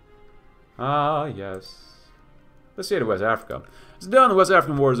 too. Ah, yes. The state of West Africa. It's done. The West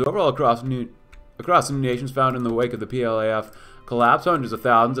African War is over. All across the new nations found in the wake of the PLAF collapse, hundreds of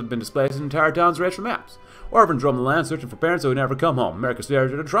thousands have been displaced and entire towns erased from maps. Orphans roam the land searching for parents who would never come home. America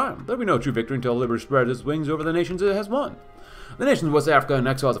stares at a triumph. There'll be no true victory until liberty spreads its wings over the nations it has won. The nations of West Africa and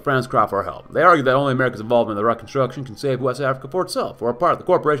exiles of France cry for our help. They argue that only America's involvement in the reconstruction can save West Africa for itself, or a part of the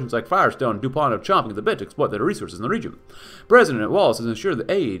corporations like Firestone and DuPont are chomping at the bit to exploit their resources in the region. President Wallace has ensured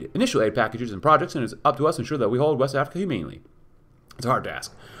the initial aid packages and projects, and it's up to us to ensure that we hold West Africa humanely. It's a hard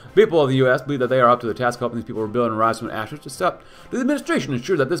task. The people of the U.S. believe that they are up to the task of helping these people rebuild and rise from the ashes. It's up to the administration to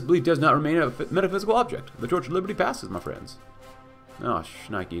ensure that this belief does not remain a metaphysical object. The torch of liberty passes, my friends. Oh,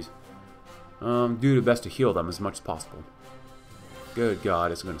 shnikes. Do the best to heal them as much as possible. Good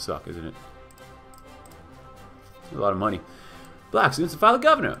God, it's going to suck, isn't it? A lot of money. Black students defy the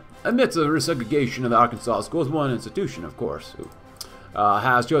governor. Amidst the resegregation of the Arkansas schools, one institution, of course,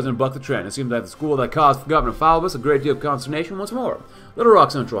 has chosen to buck the trend. It seems that the school that caused Governor Wallace a great deal of consternation once more. Little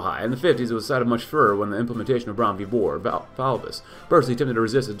Rock Central High. In the 50s, it was cited much further when the implementation of Brown v. Board, Wallace personally attempted to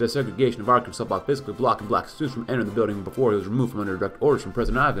resist the desegregation of Arkansas by physically blocking black students from entering the building before he was removed from under direct orders from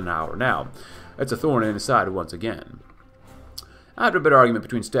President Eisenhower. Now, it's a thorn in his side once again. After a bit of argument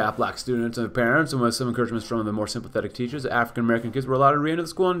between staff, black students, and parents, and with some encouragement from the more sympathetic teachers, African-American kids were allowed to re-enter the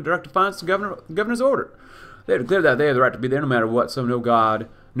school in direct defiance of the governor's order. They declared that they had the right to be there no matter what some no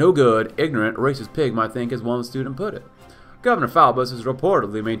good, ignorant, racist pig might think, as one student put it. Governor Wallace is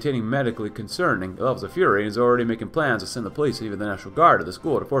reportedly maintaining medically concerning levels of fury and is already making plans to send the police and even the National Guard to the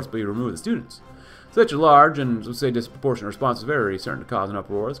school to forcibly remove the students. Such a large and, let's say, disproportionate response is very certain to cause an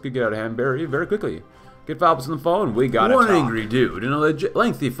uproar. This could get out of hand very, very quickly. Get Wallace on the phone, we got one angry dude. In a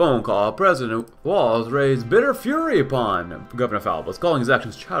lengthy phone call, President Wallace raised bitter fury upon Governor Wallace, calling his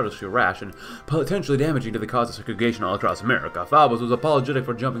actions childishly rash and potentially damaging to the cause of segregation all across America. Wallace was apologetic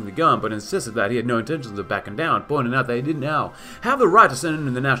for jumping the gun, but insisted that he had no intentions of backing down, pointing out that he did now have the right to send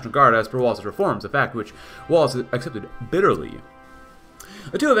in the National Guard as per Wallace's reforms, a fact which Wallace accepted bitterly.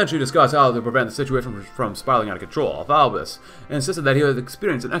 The two eventually discussed how to prevent the situation from spiraling out of control. Wallace insisted that he had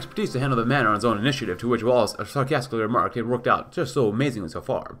experience and expertise to handle the matter on his own initiative, to which Wallace sarcastically remarked it had worked out just so amazingly so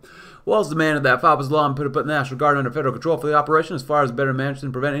far. Wallace demanded that Wallace's law put the National Guard under federal control for the operation as far as better managed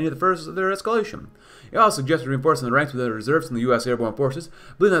and prevent any of their escalation. He also suggested reinforcing the ranks with the reserves from the U.S. Airborne Forces,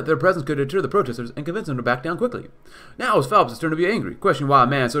 believing that their presence could deter the protesters and convince them to back down quickly. Now it was Wallace's turn to be angry, questioning why a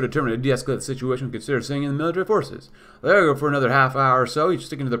man so determined to de-escalate the situation would consider sending in the military forces. They argued for another half hour or so, each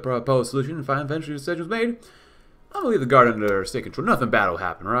sticking to the proposed solution, and finally eventually a decision was made. I'm gonna leave the Guard under state control. Nothing bad will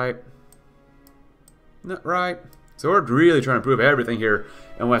happen, right? Not right. So we're really trying to improve everything here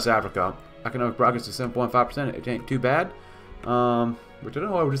in West Africa. Economic progress is 7.5%. It ain't too bad. Which I don't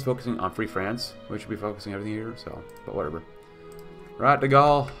know why we're just focusing on Free France. We should be focusing everything here, so, but whatever. Right, de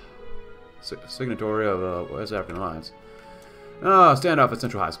Gaulle, signatory of the West African Alliance. Standoff at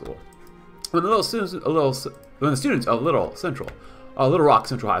Central High School. When the students of Little Rock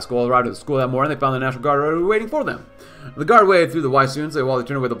Central High School arrived at the school that morning, they found the National Guard already waiting for them. The guard waved through the white students while they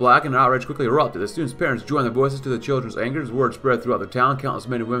turned away the black, and an outrage quickly erupted. The students' parents joined their voices to the children's anger. As word spread throughout the town, countless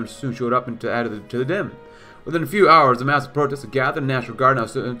men and women soon showed up and added to the din. Within a few hours, the massive protests had gathered, and the National Guard now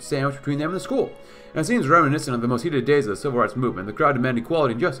stood sandwiched between them and the school. And it seems reminiscent of the most heated days of the Civil Rights Movement. The crowd demanded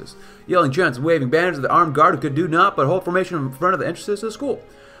equality and justice, yelling chants and waving banners of the armed guard who could do naught but hold formation in front of the entrances of the school.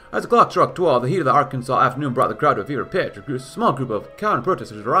 As the clock struck 12, the heat of the Arkansas afternoon brought the crowd to a fever pitch. A small group of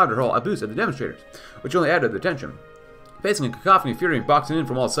counter-protesters arrived at hurl abuse at the demonstrators, which only added to the tension. Facing a cacophony of fury and boxing in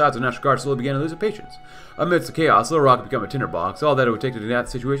from all sides, the National Guard slowly began to lose their patience. Amidst the chaos, Little Rock had become a tinderbox. All that it would take to ignite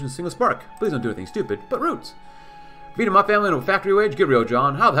the situation was a single spark. Please don't do anything stupid, but roots. Feeding my family on a factory wage? Get real,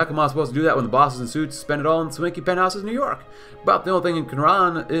 John. How the heck am I supposed to do that when the bosses in suits spend it all in swanky penthouses in New York? About the only thing in can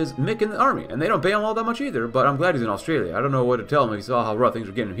run is Mick in the army, and they don't pay him all that much either, but I'm glad he's in Australia. I don't know what to tell him if he saw how rough things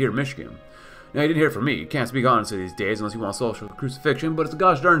were getting here in Michigan. Now, he didn't hear it from me. You can't speak honestly these days unless you want social crucifixion, but it's a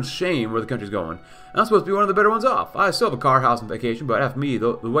gosh darn shame where the country's going. I'm supposed to be one of the better ones off. I still have a car, house, and vacation, but after me,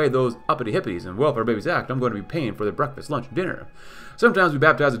 the way those uppity hippies and welfare babies act, I'm going to be paying for their breakfast, lunch, and dinner. Sometimes we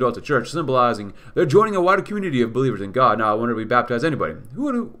baptize adults at church, symbolizing they're joining a wider community of believers in God. Now, I wonder if we baptize anybody. Who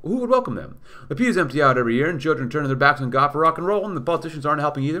would welcome them? The pews empty out every year, and children turn their backs on God for rock and roll, and the politicians aren't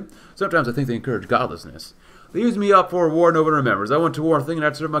helping either. Sometimes I think they encourage godlessness. They used me up for a war no one remembers. I went to war thinking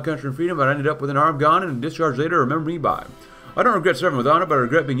I'd serve my country in freedom, but I ended up with an arm gone and a discharge later remember me by. I don't regret serving with honor, but I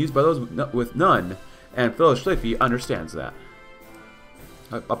regret being used by those with none, and Phyllis Schlafly understands that.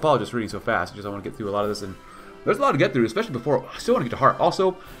 I apologize for reading so fast, I want to get through a lot of this, and there's a lot to get through, especially before, I still want to get to Heart.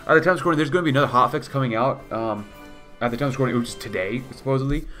 Also, at the time of recording, there's going to be another hotfix coming out, at the time of recording, which is today,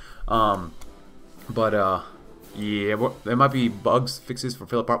 supposedly, yeah, there might be bugs, fixes for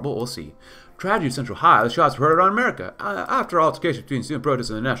Philip Hart, but we'll see. Tragedy at Central High, the shots were heard around America. After altercation between student protests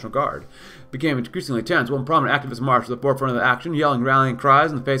and the National Guard became increasingly tense, one prominent activist marched to the forefront of the action, yelling rallying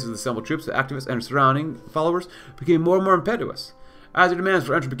cries in the faces of the assembled troops. The activists and their surrounding followers became more and more impetuous. As the demands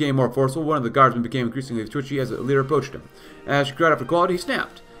for entry became more forceful, one of the guardsmen became increasingly twitchy as the leader approached him. As she cried out for quality, he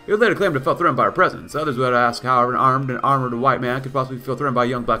snapped. He would later claim to have felt threatened by her presence. Others would ask how an armed and armored white man could possibly feel threatened by a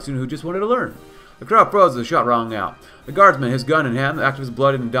young black student who just wanted to learn. The crowd froze as the shot rang out. The guardsman, his gun in hand, the activist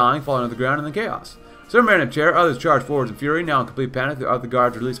bloodied and dying, falling to the ground in the chaos. Some ran in a chair, others charged forwards in fury. Now in complete panic, the other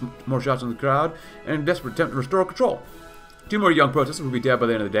guards released more shots on the crowd in a desperate attempt to restore control. 2 more young protesters would be dead by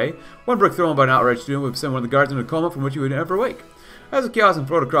the end of the day. One brick thrown by an outraged student would send one of the guards into a coma from which he would never awake. As the chaos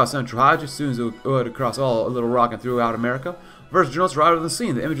unfolded across Central High, just as soon as it would across all Little Rock and throughout America, first journalists arrived on the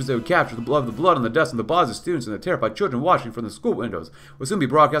scene. The images they would capture, the blood and the dust and the bodies of students and the terrified children watching from the school windows, would soon be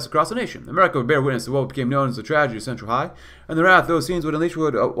broadcast across the nation. America would bear witness to what became known as the tragedy of Central High, and the wrath those scenes would unleash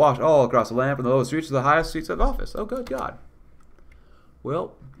would wash all across the land from the lowest streets to the highest seats of office. Oh, good God.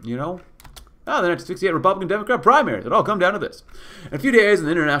 Well, you know, the 1968 Republican-Democrat primaries. It all come down to this. In a few days in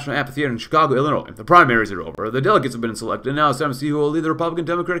the International Amphitheater in Chicago, Illinois, the primaries are over. The delegates have been selected, and now it's time to see who will lead the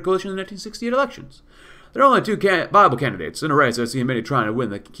Republican-Democratic coalition in the 1968 elections. There are only 2 viable candidates in a race. I see many trying to win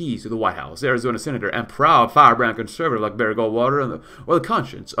the keys to the White House. Arizona Senator and proud firebrand conservative like Barry Goldwater, or the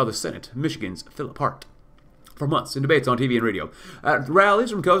conscience of the Senate, Michigan's Philip Hart. For months, in debates on TV and radio, at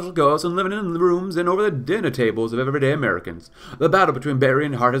rallies from coast to coast, and living in the rooms and over the dinner tables of everyday Americans. The battle between Barry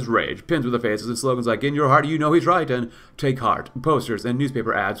and Hart has raged. Pins with their faces and slogans like "In your heart, you know he's right" and "Take heart." Posters and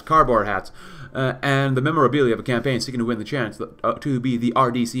newspaper ads, cardboard hats, and the memorabilia of a campaign seeking to win the chance to be the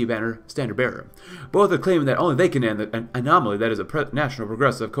RDC banner standard bearer. Both are claiming that only they can end the anomaly that is a National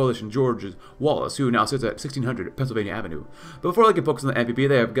Progressive Coalition. George Wallace, who now sits at 1600 Pennsylvania Avenue. But before they can focus on the NPP,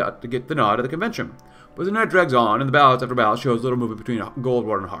 they have got to get the nod at the convention. But the night drags on, and the ballots after ballot shows little movement between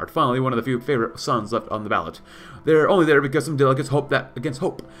Goldwater and Hart. Finally, one of the few favorite sons left on the ballot. They're only there because some delegates hope that, against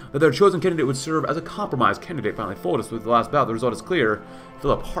hope, that their chosen candidate would serve as a compromise candidate. Finally folded with the last ballot. The result is clear.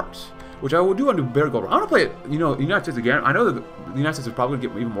 Philip Hart. Which I will do undo Barry Goldwater. I want to play it, the United States again. I know that the United States is probably going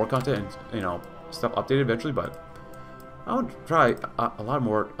to get even more content and, stuff updated eventually, but I want to try a lot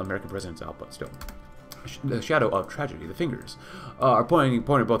more American presidents out, but still. The shadow of tragedy, the fingers, are pointing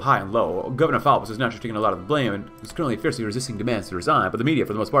both high and low. Governor Wallace is naturally taking a lot of the blame and is currently fiercely resisting demands to resign, but the media,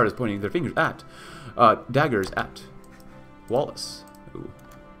 for the most part, is pointing their fingers at, daggers at Wallace. Ooh.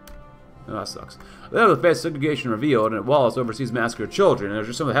 Oh, that sucks. The face of segregation revealed, and Wallace oversees massacre of children, and there's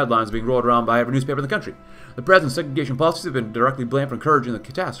just some of the headlines being rolled around by every newspaper in the country. The president's segregation policies have been directly blamed for encouraging the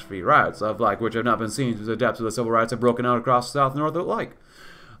catastrophe riots, which have not been seen since the depths of the civil rights have broken out across the South and North alike.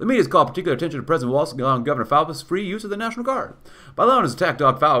 The media has called particular attention to President Wallace allowing Governor Wallace's free use of the National Guard. By allowing his attack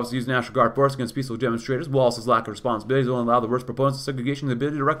dog Wallace to use the National Guard force against peaceful demonstrators, Wallace's lack of responsibility will allow the worst proponents of segregation the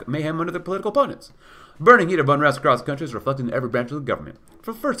ability to wreak mayhem under their political opponents. The burning heat of unrest across the country is reflected in every branch of the government.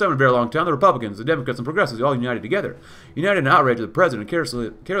 For the first time in a very long time, the Republicans, the Democrats, and Progressives are all united together. United in outrage of the president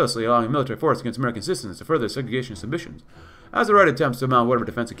carelessly allowing military force against American citizens to further segregation submissions. As the right attempts to mount whatever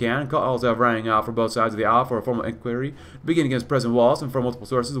defense it can, calls have rang out from both sides of the aisle for a formal inquiry to begin against President Wallace, and from multiple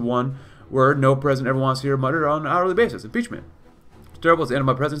sources, one word no president ever wants to hear muttered on an hourly basis: impeachment. It's terrible. It's the end of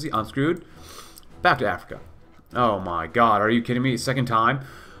my presidency. I'm screwed. Back to Africa. Oh my God, are you kidding me? Second time?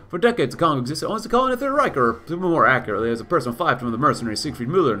 For decades, the Congo existed only as a colony of the Third Reich, or more accurately, as a personal fiefdom of the mercenary Siegfried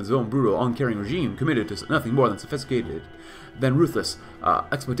Müller and his own brutal, uncaring regime committed to nothing more than sophisticated, then ruthless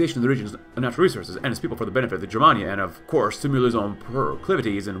exploitation of the region's natural resources and its people for the benefit of the Germania and, of course, to Müller's own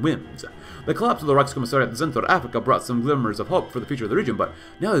proclivities and whims. The collapse of the Reichskommissariat in Central Africa brought some glimmers of hope for the future of the region, but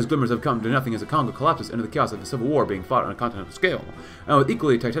now these glimmers have come to nothing as the Congo collapses into the chaos of the civil war being fought on a continental scale, and with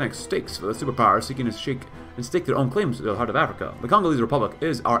equally titanic stakes for the superpowers seeking to shake and stake their own claims to the heart of Africa. The Congolese Republic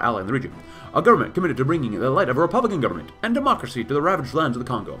is our ally in the region, a government committed to bringing the light of a Republican government and democracy to the ravaged lands of the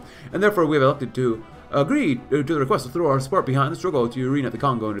Congo, and therefore we have elected to agree to the request to throw our support behind the struggle to reunite the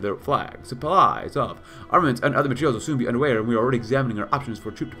Congo under their flag. Supplies of armaments and other materials will soon be underway, and we are already examining our options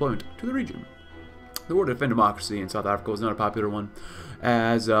for troop deployment to the region. The war to defend democracy in South Africa was not a popular one,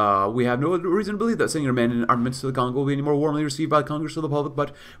 as we have no reason to believe that sending our men and armaments to the Congo will be any more warmly received by the Congress or the public,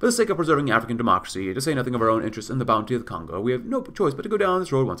 but for the sake of preserving African democracy, to say nothing of our own interests in the bounty of the Congo, we have no choice but to go down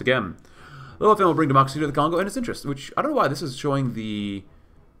this road once again. The Lowfin will bring democracy to the Congo and its interests, which I don't know why this is showing the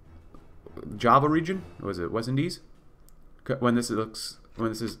Java region, or was it West Indies? When this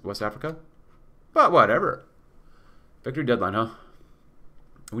is West Africa? But whatever. Victory deadline, huh?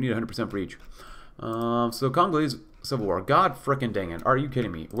 We need 100% for each. So Congolese Civil War. God frickin' dang it. Are you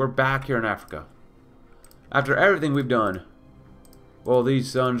kidding me? We're back here in Africa. After everything we've done. Well,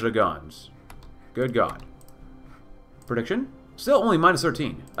 these sons of guns. Good God. Prediction? Still only minus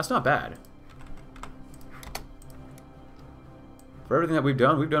 13. That's not bad. For everything that we've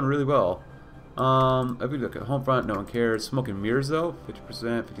done really well. If we look at home front, no one cares. Smoke and mirrors though,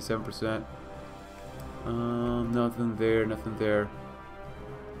 50%, 57%. Nothing there, nothing there.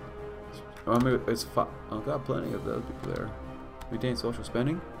 Oh, maybe it's I've got plenty of those people there. Maintain social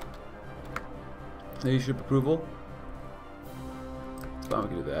spending. Leadership approval. It's fine, we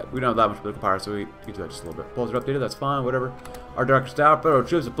can do that. We don't have that much political power, so we can do that just a little bit. Polls are updated, that's fine, whatever. Our director staff, federal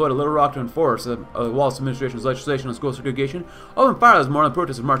troops deployed to Little Rock to enforce the Wallace administration's legislation on school segregation. Opened fire this morning.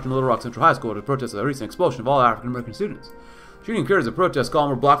 Protesters marched in Little Rock Central High School to protest the recent expulsion of all African American students. Shooting occurred as a protest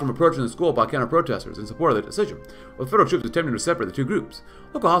column were blocked from approaching the school by counter-protesters in support of the decision, with federal troops attempting to separate the two groups.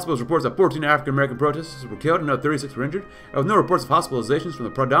 Local hospitals reports that 14 African-American protesters were killed and another 36 were injured, and with no reports of hospitalizations from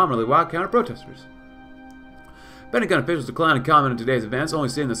the predominantly white counter-protesters. Pentagon officials declined to comment on today's events, only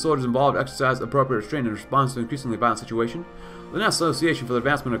saying that soldiers involved exercised appropriate restraint in response to an increasingly violent situation. The National Association for the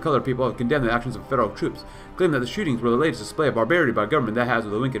Advancement of Colored People have condemned the actions of federal troops, claiming that the shootings were the latest display of barbarity by a government that has,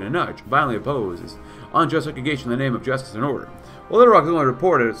 with a wink and a nudge, violently opposes unjust segregation in the name of justice and order. While Little Rock has only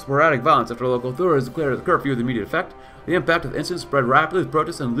reported sporadic violence after local authorities declared the curfew with immediate effect, the impact of the incident spread rapidly with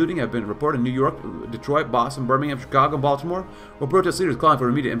protests and looting have been reported in New York, Detroit, Boston, Birmingham, Chicago, and Baltimore, where protest leaders calling for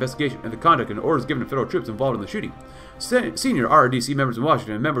immediate investigation into the conduct and orders given to federal troops involved in the shooting. Senior RRDC members in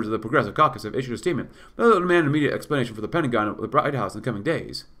Washington and members of the Progressive Caucus have issued a statement that will demand an immediate explanation for the Pentagon and the White House in the coming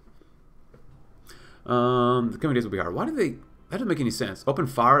days. The coming days will be hard. Why did they... That doesn't make any sense. Open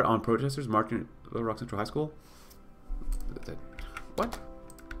fire on protesters marching at Little Rock Central High School? What?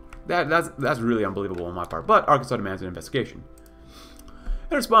 That's really unbelievable on my part. But Arkansas demands an investigation.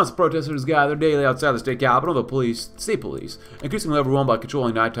 In response to protesters gathered daily outside the state capitol, the state police, increasingly overwhelmed by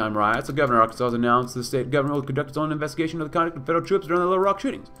controlling nighttime riots, the governor of Arkansas has announced the state government will conduct its own investigation of the conduct of federal troops during the Little Rock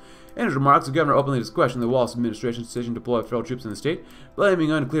shootings. In his remarks, the governor openly questioned the Wallace administration's decision to deploy federal troops in the state,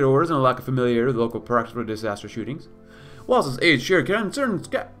 blaming unclear orders and a lack of familiarity with local practice for disaster shootings. Wallace's aides shared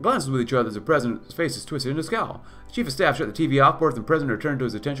concerned glances with each other as the president's face is twisted into a scowl. The chief of staff shut the TV off, forced the president returned to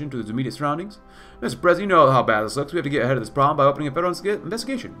his attention to his immediate surroundings. Mr. President, you know how bad this looks. We have to get ahead of this problem by opening a federal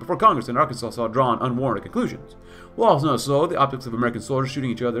investigation before Congress and Arkansas saw drawn unwarranted conclusions. Wallace knows so the optics of American soldiers shooting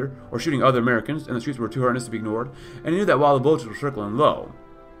each other or shooting other Americans in the streets were too horrendous to be ignored, and he knew that while the bullets were circling low,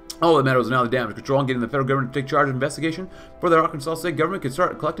 all that mattered was now the damage control and getting the federal government to take charge of the investigation before the Arkansas state government could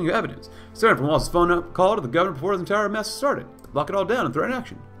start collecting evidence. Starting from Wallace's phone call to the governor before his entire mess started. Lock it all down and threaten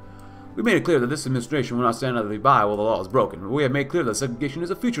action. We made it clear that this administration will not stand idly by while the law is broken. We have made clear that segregation is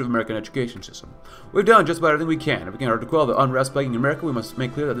the future of the American education system. We've done just about everything we can. If we can quell the unrest plaguing America, we must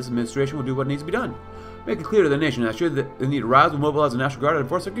make clear that this administration will do what needs to be done. Make it clear to the nation that should the need arise, we'll mobilize the National Guard and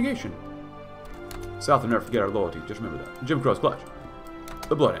enforce segregation. South will never forget our loyalty. Just remember that. Jim Crow's clutch.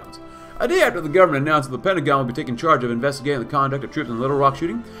 The Bloodhounds. A day after the government announced that the Pentagon would be taking charge of investigating the conduct of troops in the Little Rock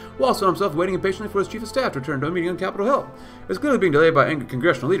shooting, Wallace found himself waiting impatiently for his chief of staff to return to a meeting on Capitol Hill. It was clearly being delayed by angry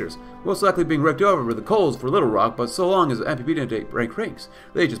congressional leaders, most likely being raked over with the coals for Little Rock, but so long as the MPP didn't take rank ranks,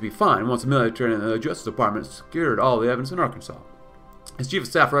 they'd just be fine once the military and the Justice Department secured all the evidence in Arkansas. His chief of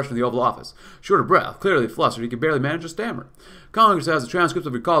staff rushed from the Oval Office. Short of breath, clearly flustered, he could barely manage to stammer. Congress has the transcripts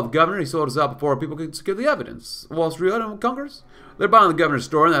of recall of the governor. He sold us out before people could secure the evidence. Wall Street and Congress? They're buying the governor's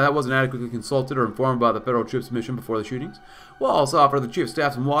story and that wasn't adequately consulted or informed by the federal troops' mission before the shootings. Wallace offered the chief of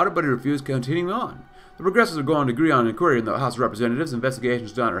staff some water, but he refused, continuing on. The progressives are going to agree on an inquiry in the House of Representatives.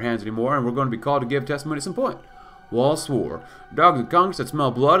 Investigations not in our hands anymore, and we're going to be called to give testimony at some point. Wallace swore. Dogs in Congress that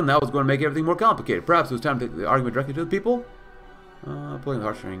smelled blood, and that was going to make everything more complicated. Perhaps it was time to take the argument directly to the people? Pulling the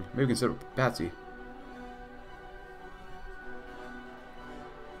heartstring. Maybe we can set up Patsy.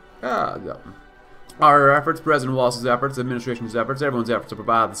 Our efforts, President Wallace's efforts, the administration's efforts, everyone's efforts to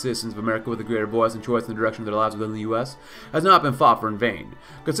provide the citizens of America with a greater voice and choice in the direction of their lives within the U.S. has not been fought for in vain.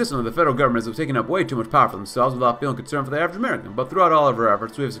 Consistently, the federal government has taken up way too much power for themselves without feeling concern for the average American. But throughout all of our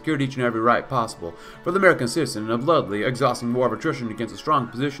efforts, we have secured each and every right possible for the American citizen in a bloodily exhausting war of attrition against a strong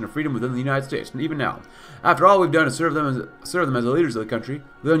position of freedom within the United States. And even now, after all we've done to serve them as the leaders of the country,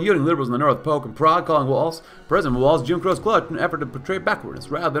 the unyielding liberals in the North poke and prod, calling Wallace, President Wallace, Jim Crow's clutch, in an effort to portray backwardness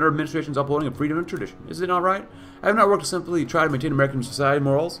rather than our administration's upholding of freedom and tradition. Is it not right? I have not worked to simply try to maintain American society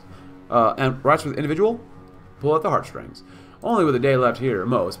morals and rights for the individual. Pull at the heartstrings. Only with a day left here,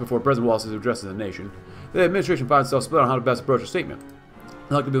 most, before President Wallace is addressing the nation, the administration finds itself split on how to best approach a statement.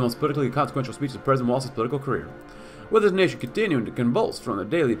 Likely the most politically consequential speech of President Wallace's political career. With his nation continuing to convulse from the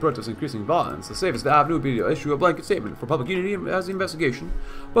daily protests increasing violence, the safest avenue would be to issue a blanket statement for public unity as the investigation,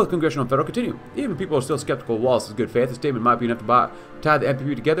 both congressional and federal, continue. Even people are still skeptical of Wallace's good faith. The statement might be enough to tie the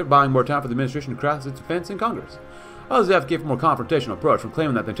MPP together, buying more time for the administration to craft its defense in Congress. Others advocate for a more confrontational approach, from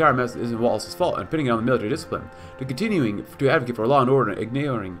claiming that the entire mess isn't Wallace's fault and pinning it on the military discipline, to continuing to advocate for law and order and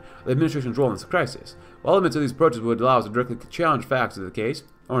ignoring the administration's role in this crisis. While elements of these approaches would allow us to directly challenge facts of the case,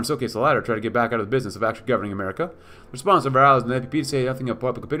 or in some cases the latter, try to get back out of the business of actually governing America, the response of our allies in the NPP to say nothing of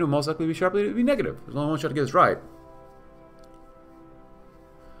public opinion will most likely be negative. There's only one shot to get this right.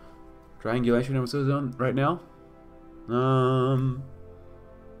 Triangulation emphasis on right now.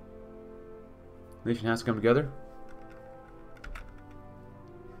 Nation has to come together.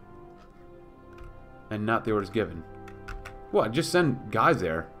 And not the orders given. What? Just send guys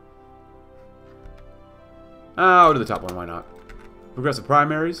there. Oh, to the top one, why not? Progressive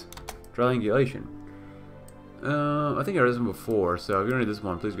primaries. Triangulation. I think I read this one before, so if you don't need this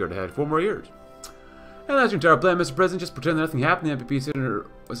one, please go ahead. 4 more years. And that's your entire plan, Mr. President. Just pretend that nothing happened. The MPP senator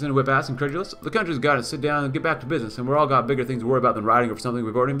was in a whip ass incredulous. The country's got to sit down and get back to business, and we're all got bigger things to worry about than riding over something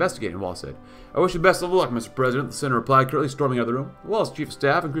we've already investigated, Wallace said. I wish you best of luck, Mr. President, the senator replied, curtly storming out of the room. Wallace, chief of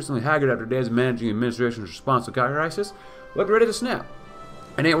staff, increasingly haggard after days of managing the administration's response to the crisis, looked ready to snap.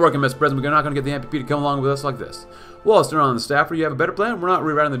 It ain't working, Mr. President. We're not going to get the MPP to come along with us like this. Wallace, turn on the staffer. You have a better plan? We're not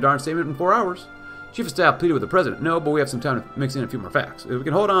rewriting the darn statement in 4 hours. Chief of Staff pleaded with the President. No, but we have some time to mix in a few more facts. If we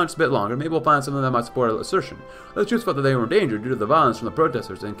can hold on just a bit longer, maybe we'll find something that might support our assertion. The troops felt that they were in danger due to the violence from the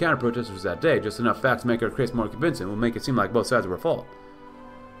protesters and counter-protesters that day. Just enough facts to make our case more convincing. Will make it seem like both sides were at fault.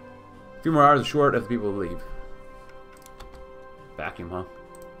 A few more hours are short if the people leave. Vacuum, huh?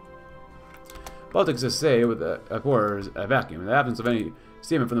 Politics, as say, with abhors a vacuum. In the absence of any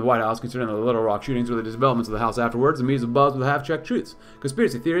statement from the White House concerning the Little Rock shootings or the developments of the House afterwards, the media buzzed with half-checked truths,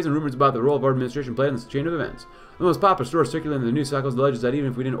 conspiracy theories, and rumors about the role of our administration played in this chain of events. The most popular story circulating in the news cycles alleges that even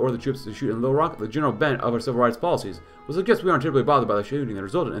if we didn't order the troops to shoot in Little Rock, the general bent of our civil rights policies will suggest we aren't terribly bothered by the shooting that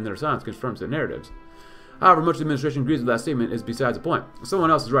resulted, and their silence confirms their narratives. However, much of the administration agrees with that statement is besides the point. Someone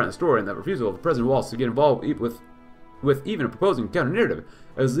else is writing the story, and that refusal of President Wallace to get involved with even a proposing counter-narrative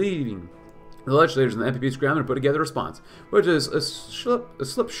is leading the legislators and the MPP scrambling to put together a response, which is a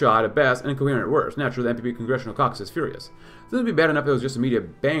slipshod at best and incoherent at worst. Naturally, the MPP Congressional Caucus is furious. This would be bad enough if it was just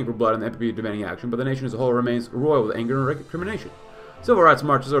immediate bang for blood and the MPP demanding action, but the nation as a whole remains roiled with anger and recrimination. Civil rights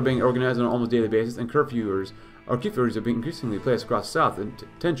marches are being organized on an almost daily basis, and curfews are being increasingly placed across the South, and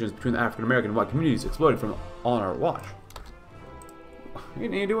tensions between the African American and white communities exploding from on our watch. You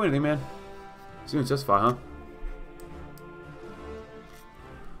didn't do anything, man. Students justify, huh?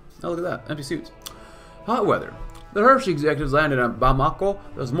 Oh, look at that. Empty suits. Hot weather. The Hershey executives landed at Bamako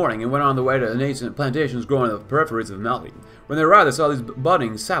this morning and went on the way to the nascent plantations growing in the peripheries of Mali. When they arrived, they saw these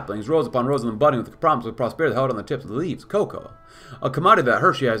budding saplings, rows upon rows of them budding with the promise of prosperity held on the tips of the leaves. Cocoa. A commodity that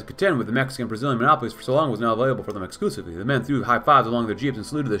Hershey has contended with the Mexican and Brazilian monopolies for so long was now available for them exclusively. The men threw high fives along their jeeps and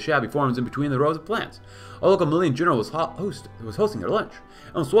saluted the shabby forms in between the rows of plants. A local Malian general was hosting their lunch.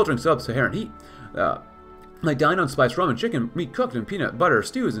 In sweltering sub-Saharan heat, I dined on spiced rum and chicken, meat cooked in peanut butter,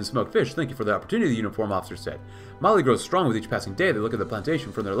 stews, and smoked fish. Thank you for the opportunity, the uniform officer said. Mali grows strong with each passing day. They look at the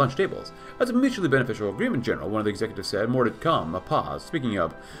plantation from their lunch tables. That's a mutually beneficial agreement, General, one of the executives said. More to come. A pause. Speaking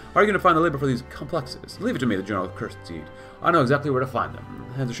of, how are you going to find the labor for these complexes? Leave it to me, the General curtsied. I know exactly where to find them.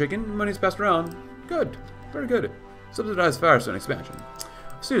 Hands are shaking. Money's passed around. Good. Very good. Subsidized Firestone expansion.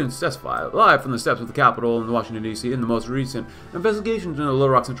 Students testify live from the steps of the Capitol in Washington, D.C. in the most recent investigations into the Little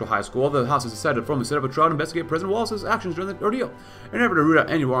Rock Central High School. The House has decided to formally set up a trial to investigate President Wallace's actions during the ordeal, in an effort to root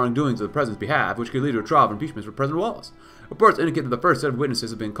out any wrongdoings of the President's behalf, which could lead to a trial of impeachment for President Wallace. Reports indicate that the first set of witnesses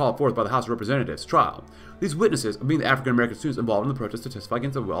have been called forth by the House of Representatives' trial. These witnesses are being the African-American students involved in the protest to testify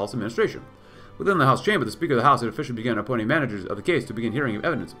against the Wallace administration. Within the House chamber, the Speaker of the House had officially begun appointing managers of the case to begin hearing of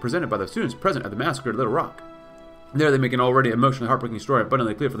evidence presented by the students present at the massacre at Little Rock. There they make an already emotionally heartbreaking story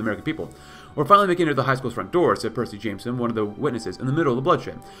abundantly clear for the American people. We're finally making it to the high school's front door, said Percy Jameson, one of the witnesses, in the middle of the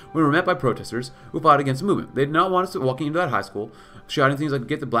bloodshed. We were met by protesters who fought against the movement. They did not want us walking into that high school, shouting things like,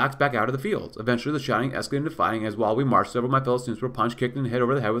 get the blacks back out of the fields. Eventually, the shouting escalated into fighting, as while we marched, several of my fellow students were punched, kicked, and hit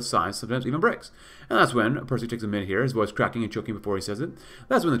over the head with signs, sometimes even bricks. And that's when, Percy takes a minute here, his voice cracking and choking before he says it,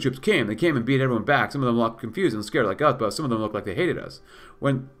 that's when the troops came. They came and beat everyone back. Some of them looked confused and scared like us, but some of them looked like they hated us.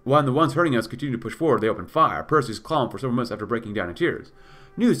 When the ones hurting us continued to push forward, they opened fire. Percy's calm for several minutes after breaking down in tears.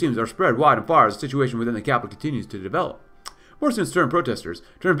 News teams are spread wide and far as the situation within the Capitol continues to develop. More students turn protesters,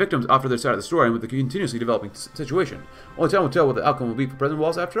 turn victims off for their side of the story, and with the continuously developing situation. Only time will tell what the outcome will be for President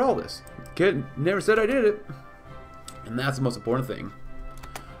Wallace after all this. Kid never said I did it. And that's the most important thing.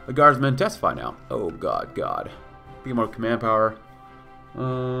 The guardsmen testify now. Oh, God. Be more command power.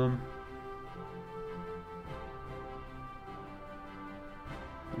 I'll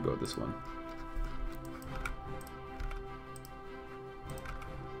go with this one.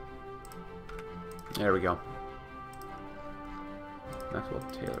 There we go. Maxwell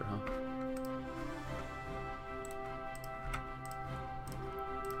Taylor, huh?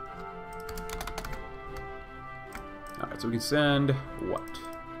 Alright, so we can send what?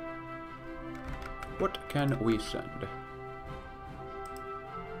 What can we send?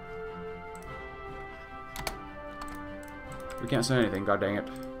 We can't send anything, god dang it.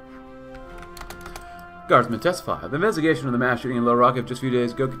 Guardsmen testify. The investigation of the mass shooting in Little Rock of just a few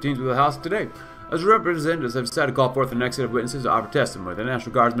days ago continues with the House today, as representatives have decided to call forth the next set of witnesses to offer testimony. The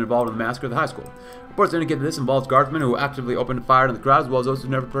National Guardsmen involved in the massacre of the high school. Reports indicate that this involves guardsmen who actively opened fire in the crowd, as well as those who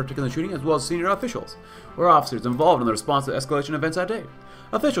never partook in the shooting, as well as senior officials or officers involved in the response to the escalation events that day.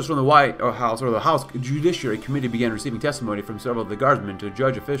 Officials from the White House or the House Judiciary Committee began receiving testimony from several of the guardsmen to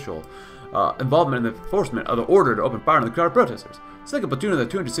judge official involvement in the enforcement of the order to open fire on the crowd of protesters. Second platoon of the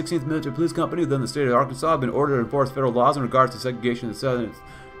 216th Military Police Company within the state of Arkansas have been ordered to enforce federal laws in regards to segregation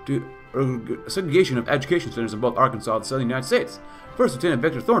of education centers in both Arkansas and the southern United States. First Lieutenant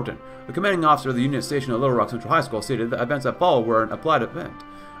Victor Thornton, the commanding officer of the unit stationed at Little Rock Central High School, stated that events that followed were an applied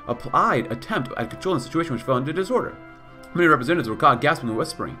attempt at controlling the situation which fell into disorder. Many representatives were caught gasping and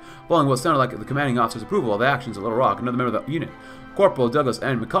whispering, following what sounded like the commanding officer's approval of the actions at Little Rock. Another member of the unit, Corporal Douglas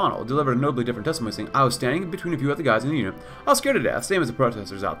N. McConnell, delivered a notably different testimony, saying, "I was standing between a few other guys in the unit. I was scared to death, same as the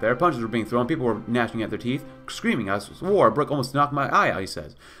protesters out there. Punches were being thrown, people were gnashing at their teeth, screaming. I swore a brick almost knocked my eye out," he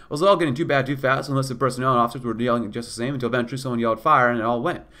says. "It was all getting too bad too fast. Enlisted personnel and officers were yelling just the same until eventually someone yelled fire and it all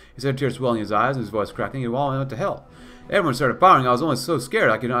went." He said, tears swelling in his eyes and his voice cracking. It all went to hell. Everyone started firing. I was only so scared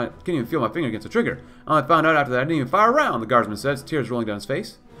I couldn't even feel my finger against the trigger. I only found out after that I didn't even fire around," the guardsman said, tears rolling down his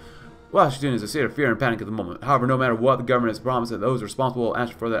face. Washington is a state of fear and panic at the moment. However, no matter what, the government has promised that those responsible will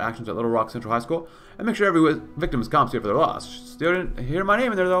answer for their actions at Little Rock Central High School and make sure every victim is compensated for their loss. Still didn't hear my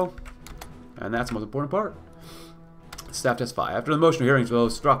name in there, though. And that's the most important part. Staff testify. After the emotional hearings for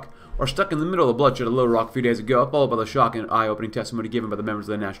those struck or stuck in the middle of the bloodshed at Little Rock a few days ago, followed by the shock and eye-opening testimony given by the members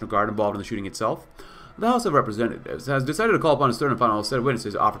of the National Guard involved in the shooting itself, the House of Representatives has decided to call upon its third and final set of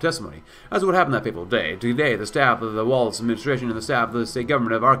witnesses to offer testimony as to what happened that fateful day. Today, the staff of the Wallace administration and the staff of the state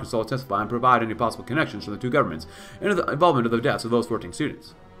government of Arkansas will testify and provide any possible connections from the two governments and the involvement of the deaths of those 14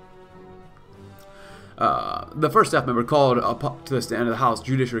 students. The first staff member called up to the stand of the House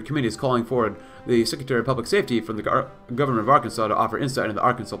Judiciary Committee is calling forward the Secretary of Public Safety from the government of Arkansas to offer insight into the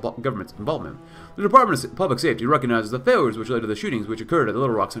Arkansas government's involvement. The Department of Public Safety recognizes the failures which led to the shootings which occurred at the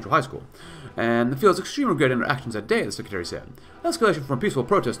Little Rock Central High School, and feels extreme regret in their actions that day, the Secretary said. Escalation from peaceful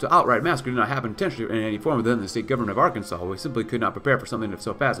protest to outright massacre did not happen intentionally in any form within the state government of Arkansas. We simply could not prepare for something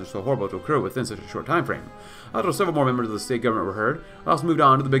so fast and so horrible to occur within such a short time frame. Although several more members of the state government were heard, I also moved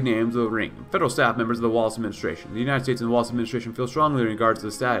on to the big names of the ring. Federal staff members of the Wallace administration. The United States and the Wallace administration feel strongly in regards to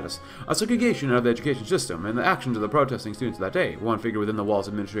the status of segregation of the education system and the actions of the protesting students that day, one figure within the Wallace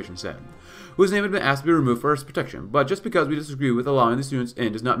administration said, whose name had been asked to be removed for his protection. But just because we disagree with allowing the students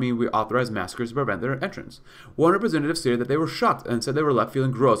in does not mean we authorize massacres to prevent their entrance. One representative stated that they were shocked and said they were left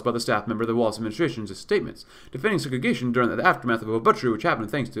feeling gross by the staff member of the Wallace administration's statements, defending segregation during the aftermath of a butchery which happened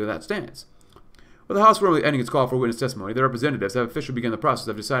thanks to that stance. With the House formally ending its call for witness testimony, the representatives have officially begun the process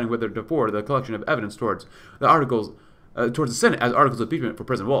of deciding whether to forward the collection of evidence towards the Senate as articles of impeachment for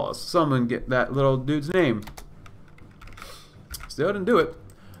President Wallace. Someone get that little dude's name. Still didn't do it.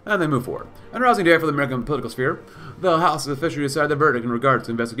 And they move forward. An arousing day for the American political sphere. The House has officially decided the verdict in regards to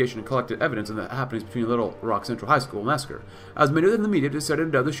the investigation and collected evidence in the happenings between Little Rock Central High School massacre, as many within the media decided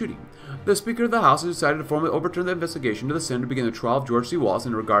to dub the shooting. The Speaker of the House has decided to formally overturn the investigation to the Senate to begin the trial of George C. Wallace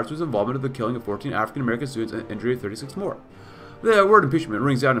in regards to his involvement in the killing of 14 African-American students and injury of 36 more. The word impeachment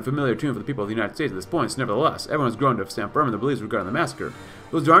rings out in a familiar tune for the people of the United States at this point. Nevertheless, everyone has grown to stand firm in their beliefs regarding the massacre.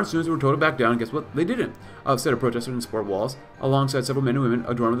 Those darn students were told to back down, and guess what? They didn't. A set of protesters in support Wallace, alongside several men and women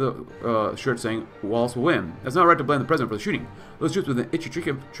adorned with a shirt saying, "Wallace will win." It's not right to blame the president for the shooting. Those troops with an itchy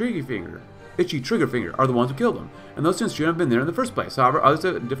trigger finger are the ones who killed him, and those students shouldn't have been there in the first place. However, others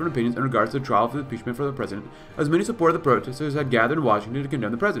have different opinions in regards to the trial for the impeachment for the president, as many supporters of the protesters had gathered in Washington to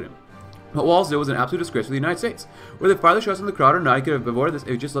condemn the president. What Wallace did was an absolute disgrace for the United States. Whether they fired the shots in the crowd or not, he could have avoided this if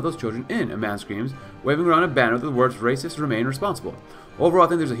he just let those children in, a man screams, waving around a banner with the words "racist remain responsible." Overall, I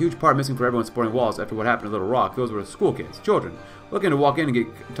think there's a huge part missing for everyone supporting Wallace after what happened at Little Rock. Those were school kids, children, looking to walk in and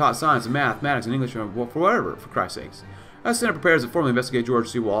get taught science and mathematics and English for whatever, for Christ's sakes. As the Senate prepares to formally investigate George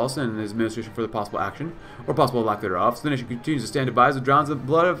C. Wallace and his administration for the possible action, or possible lack thereof, so the nation continues to stand advised of drowns the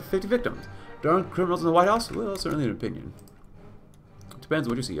blood of 50 victims. Darn criminals in the White House? Well, certainly an opinion. Depends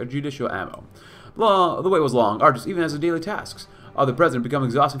what you see. A judicial ammo. The wait was long, arduous, even as the daily tasks of the president become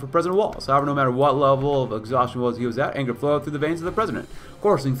exhausting for President Wallace. However, no matter what level of exhaustion he was at, anger flowed through the veins of the president,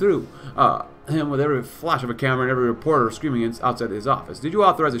 coursing through him with every flash of a camera and every reporter screaming outside his office. Did you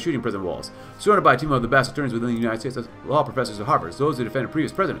authorize the shooting, President Wallace? Surrounded by a team of the best attorneys within the United States, as law professors at Harvard, those who defended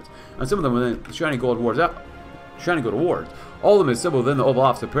previous presidents, and some of them within shiny gold awards. All of them assembled within the Oval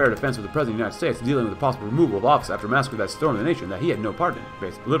Office to prepare a defense for the President of the United States, dealing with the possible removal of office after a massacre that stormed the nation that he had no part in,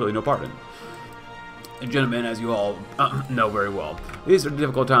 basically, literally no part in. Gentlemen, as you all know very well, these are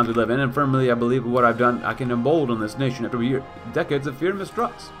difficult times we live in, and firmly I believe what I've done I can embolden this nation after decades of fear and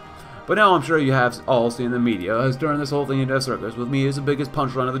mistrust. But now I'm sure you have all seen the media has turned this whole thing into a circus, with me as the biggest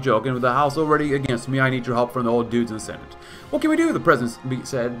punchline of the joke, and with the House already against me, I need your help from the old dudes in the Senate. What can we do? The President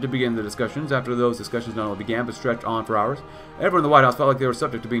said to begin the discussions. After those discussions not only began, but stretched on for hours, everyone in the White House felt like they were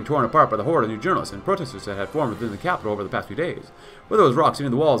subject to being torn apart by the horde of new journalists and protesters that had formed within the Capitol over the past few days. Whether it was rocks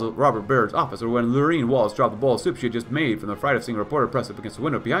hitting the walls of Robert Baird's office, or when Lorraine Wallace dropped the bowl of soup she had just made from the fright of seeing a reporter press up against the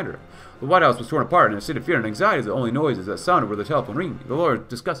window behind her. The White House was torn apart in a state of fear and anxiety as the only noises that sounded were the telephone ringing, the lawyers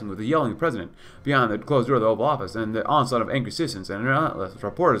discussing with the yelling president behind the closed door of the Oval Office, and the onslaught of angry citizens and relentless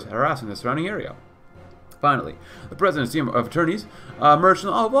reporters harassing the surrounding area. Finally, the president's team of attorneys emerged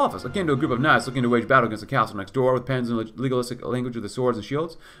from the Oval Office, akin to a group of knights looking to wage battle against the castle next door with pens and legalistic language with the swords and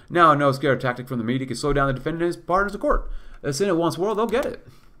shields. Now, no scare tactic from the media can slow down the defendant and his partners of court. The Senate wants war, they'll get it.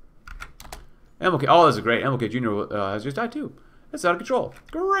 MLK, oh, this is great. MLK Jr. Has just died too. That's out of control.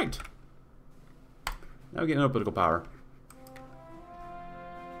 Great. Now we get no political power.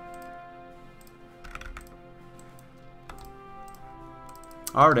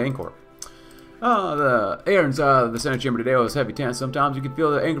 Our day in court. The air inside the Senate chamber today was heavy tense. Sometimes you could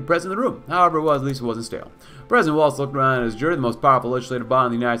feel the angry presence in the room. However, at least it wasn't stale. President Wallace looked around at his jury, the most powerful legislative body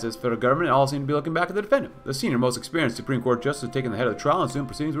in the United States federal government, and all seemed to be looking back at the defendant. The senior, most experienced Supreme Court justice had taken the head of the trial, and soon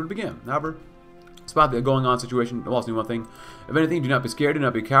proceedings were to begin. However, despite the going-on situation, Wallace knew one thing. If anything, do not be scared, do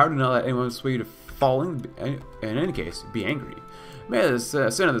not be coward, do not let anyone sway you to falling. In any case, be angry. May the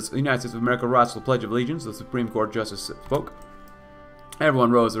Senate of the United States of America rise to the Pledge of Allegiance. The Supreme Court justice spoke.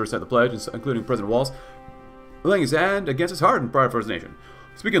 Everyone rose to recite the pledge, including President Wallace, laying his hand against his heart in pride for his nation.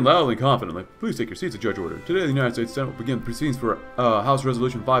 Speaking loudly and confidently, please take your seats, the judge ordered. Today, the United States Senate will begin proceedings for House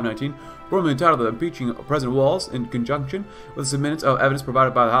Resolution 519, formally entitled the impeaching President Wallace in conjunction with the submittance of evidence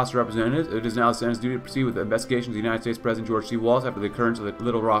provided by the House of Representatives. It is now the Senate's duty to proceed with the investigation of the United States President George C. Wallace after the occurrence of the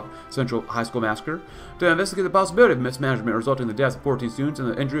Little Rock Central High School massacre, to investigate the possibility of mismanagement resulting in the deaths of 14 students and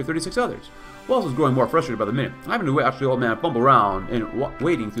the injury of 36 others. Wallace was growing more frustrated by the minute, having to watch the old man fumble around and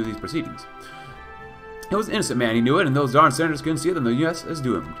wading through these proceedings. He was an innocent man, he knew it, and those darn senators couldn't see it, and the U.S. is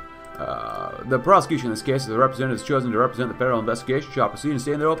doomed. The prosecution in this case, as the representatives chosen to represent the federal investigation, shall proceed and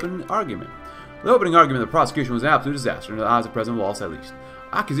stay in their open argument. The opening argument of the prosecution was an absolute disaster, in the eyes of President Wallace at least.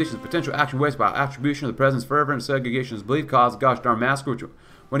 Accusations of potential action wasted by attribution of the president's fervor and segregation of belief caused a gosh darn massacre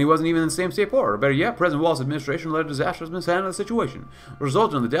when he wasn't even in the same state for. Or better yet, President Wallace's administration led a disastrous mishandling of the situation,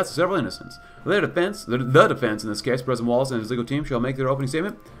 resulting in the deaths of several innocents. The defense in this case, President Wallace and his legal team shall make their opening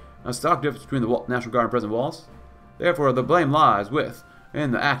statement. A stark difference between the National Guard and President Wallace. Therefore, the blame lies with in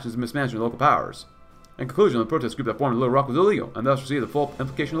the actions of mismanagement of local powers. In conclusion, the protest group that formed Little Rock was illegal, and thus received the full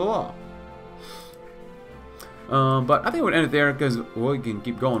implication of the law. But I think we'll end it there, because we can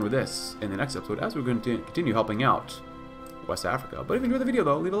keep going with this in the next episode, as we're going to continue helping out West Africa. But if you enjoyed the video,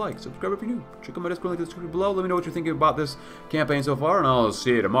 though, leave a like, subscribe if you're new, check out my Discord link in the description below, let me know what you're thinking about this campaign so far, and I'll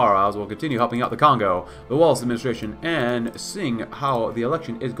see you tomorrow as we'll continue helping out the Congo, the Wallace administration, and seeing how the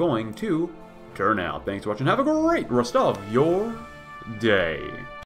election is going to turn out. Thanks for watching, have a great rest of your day.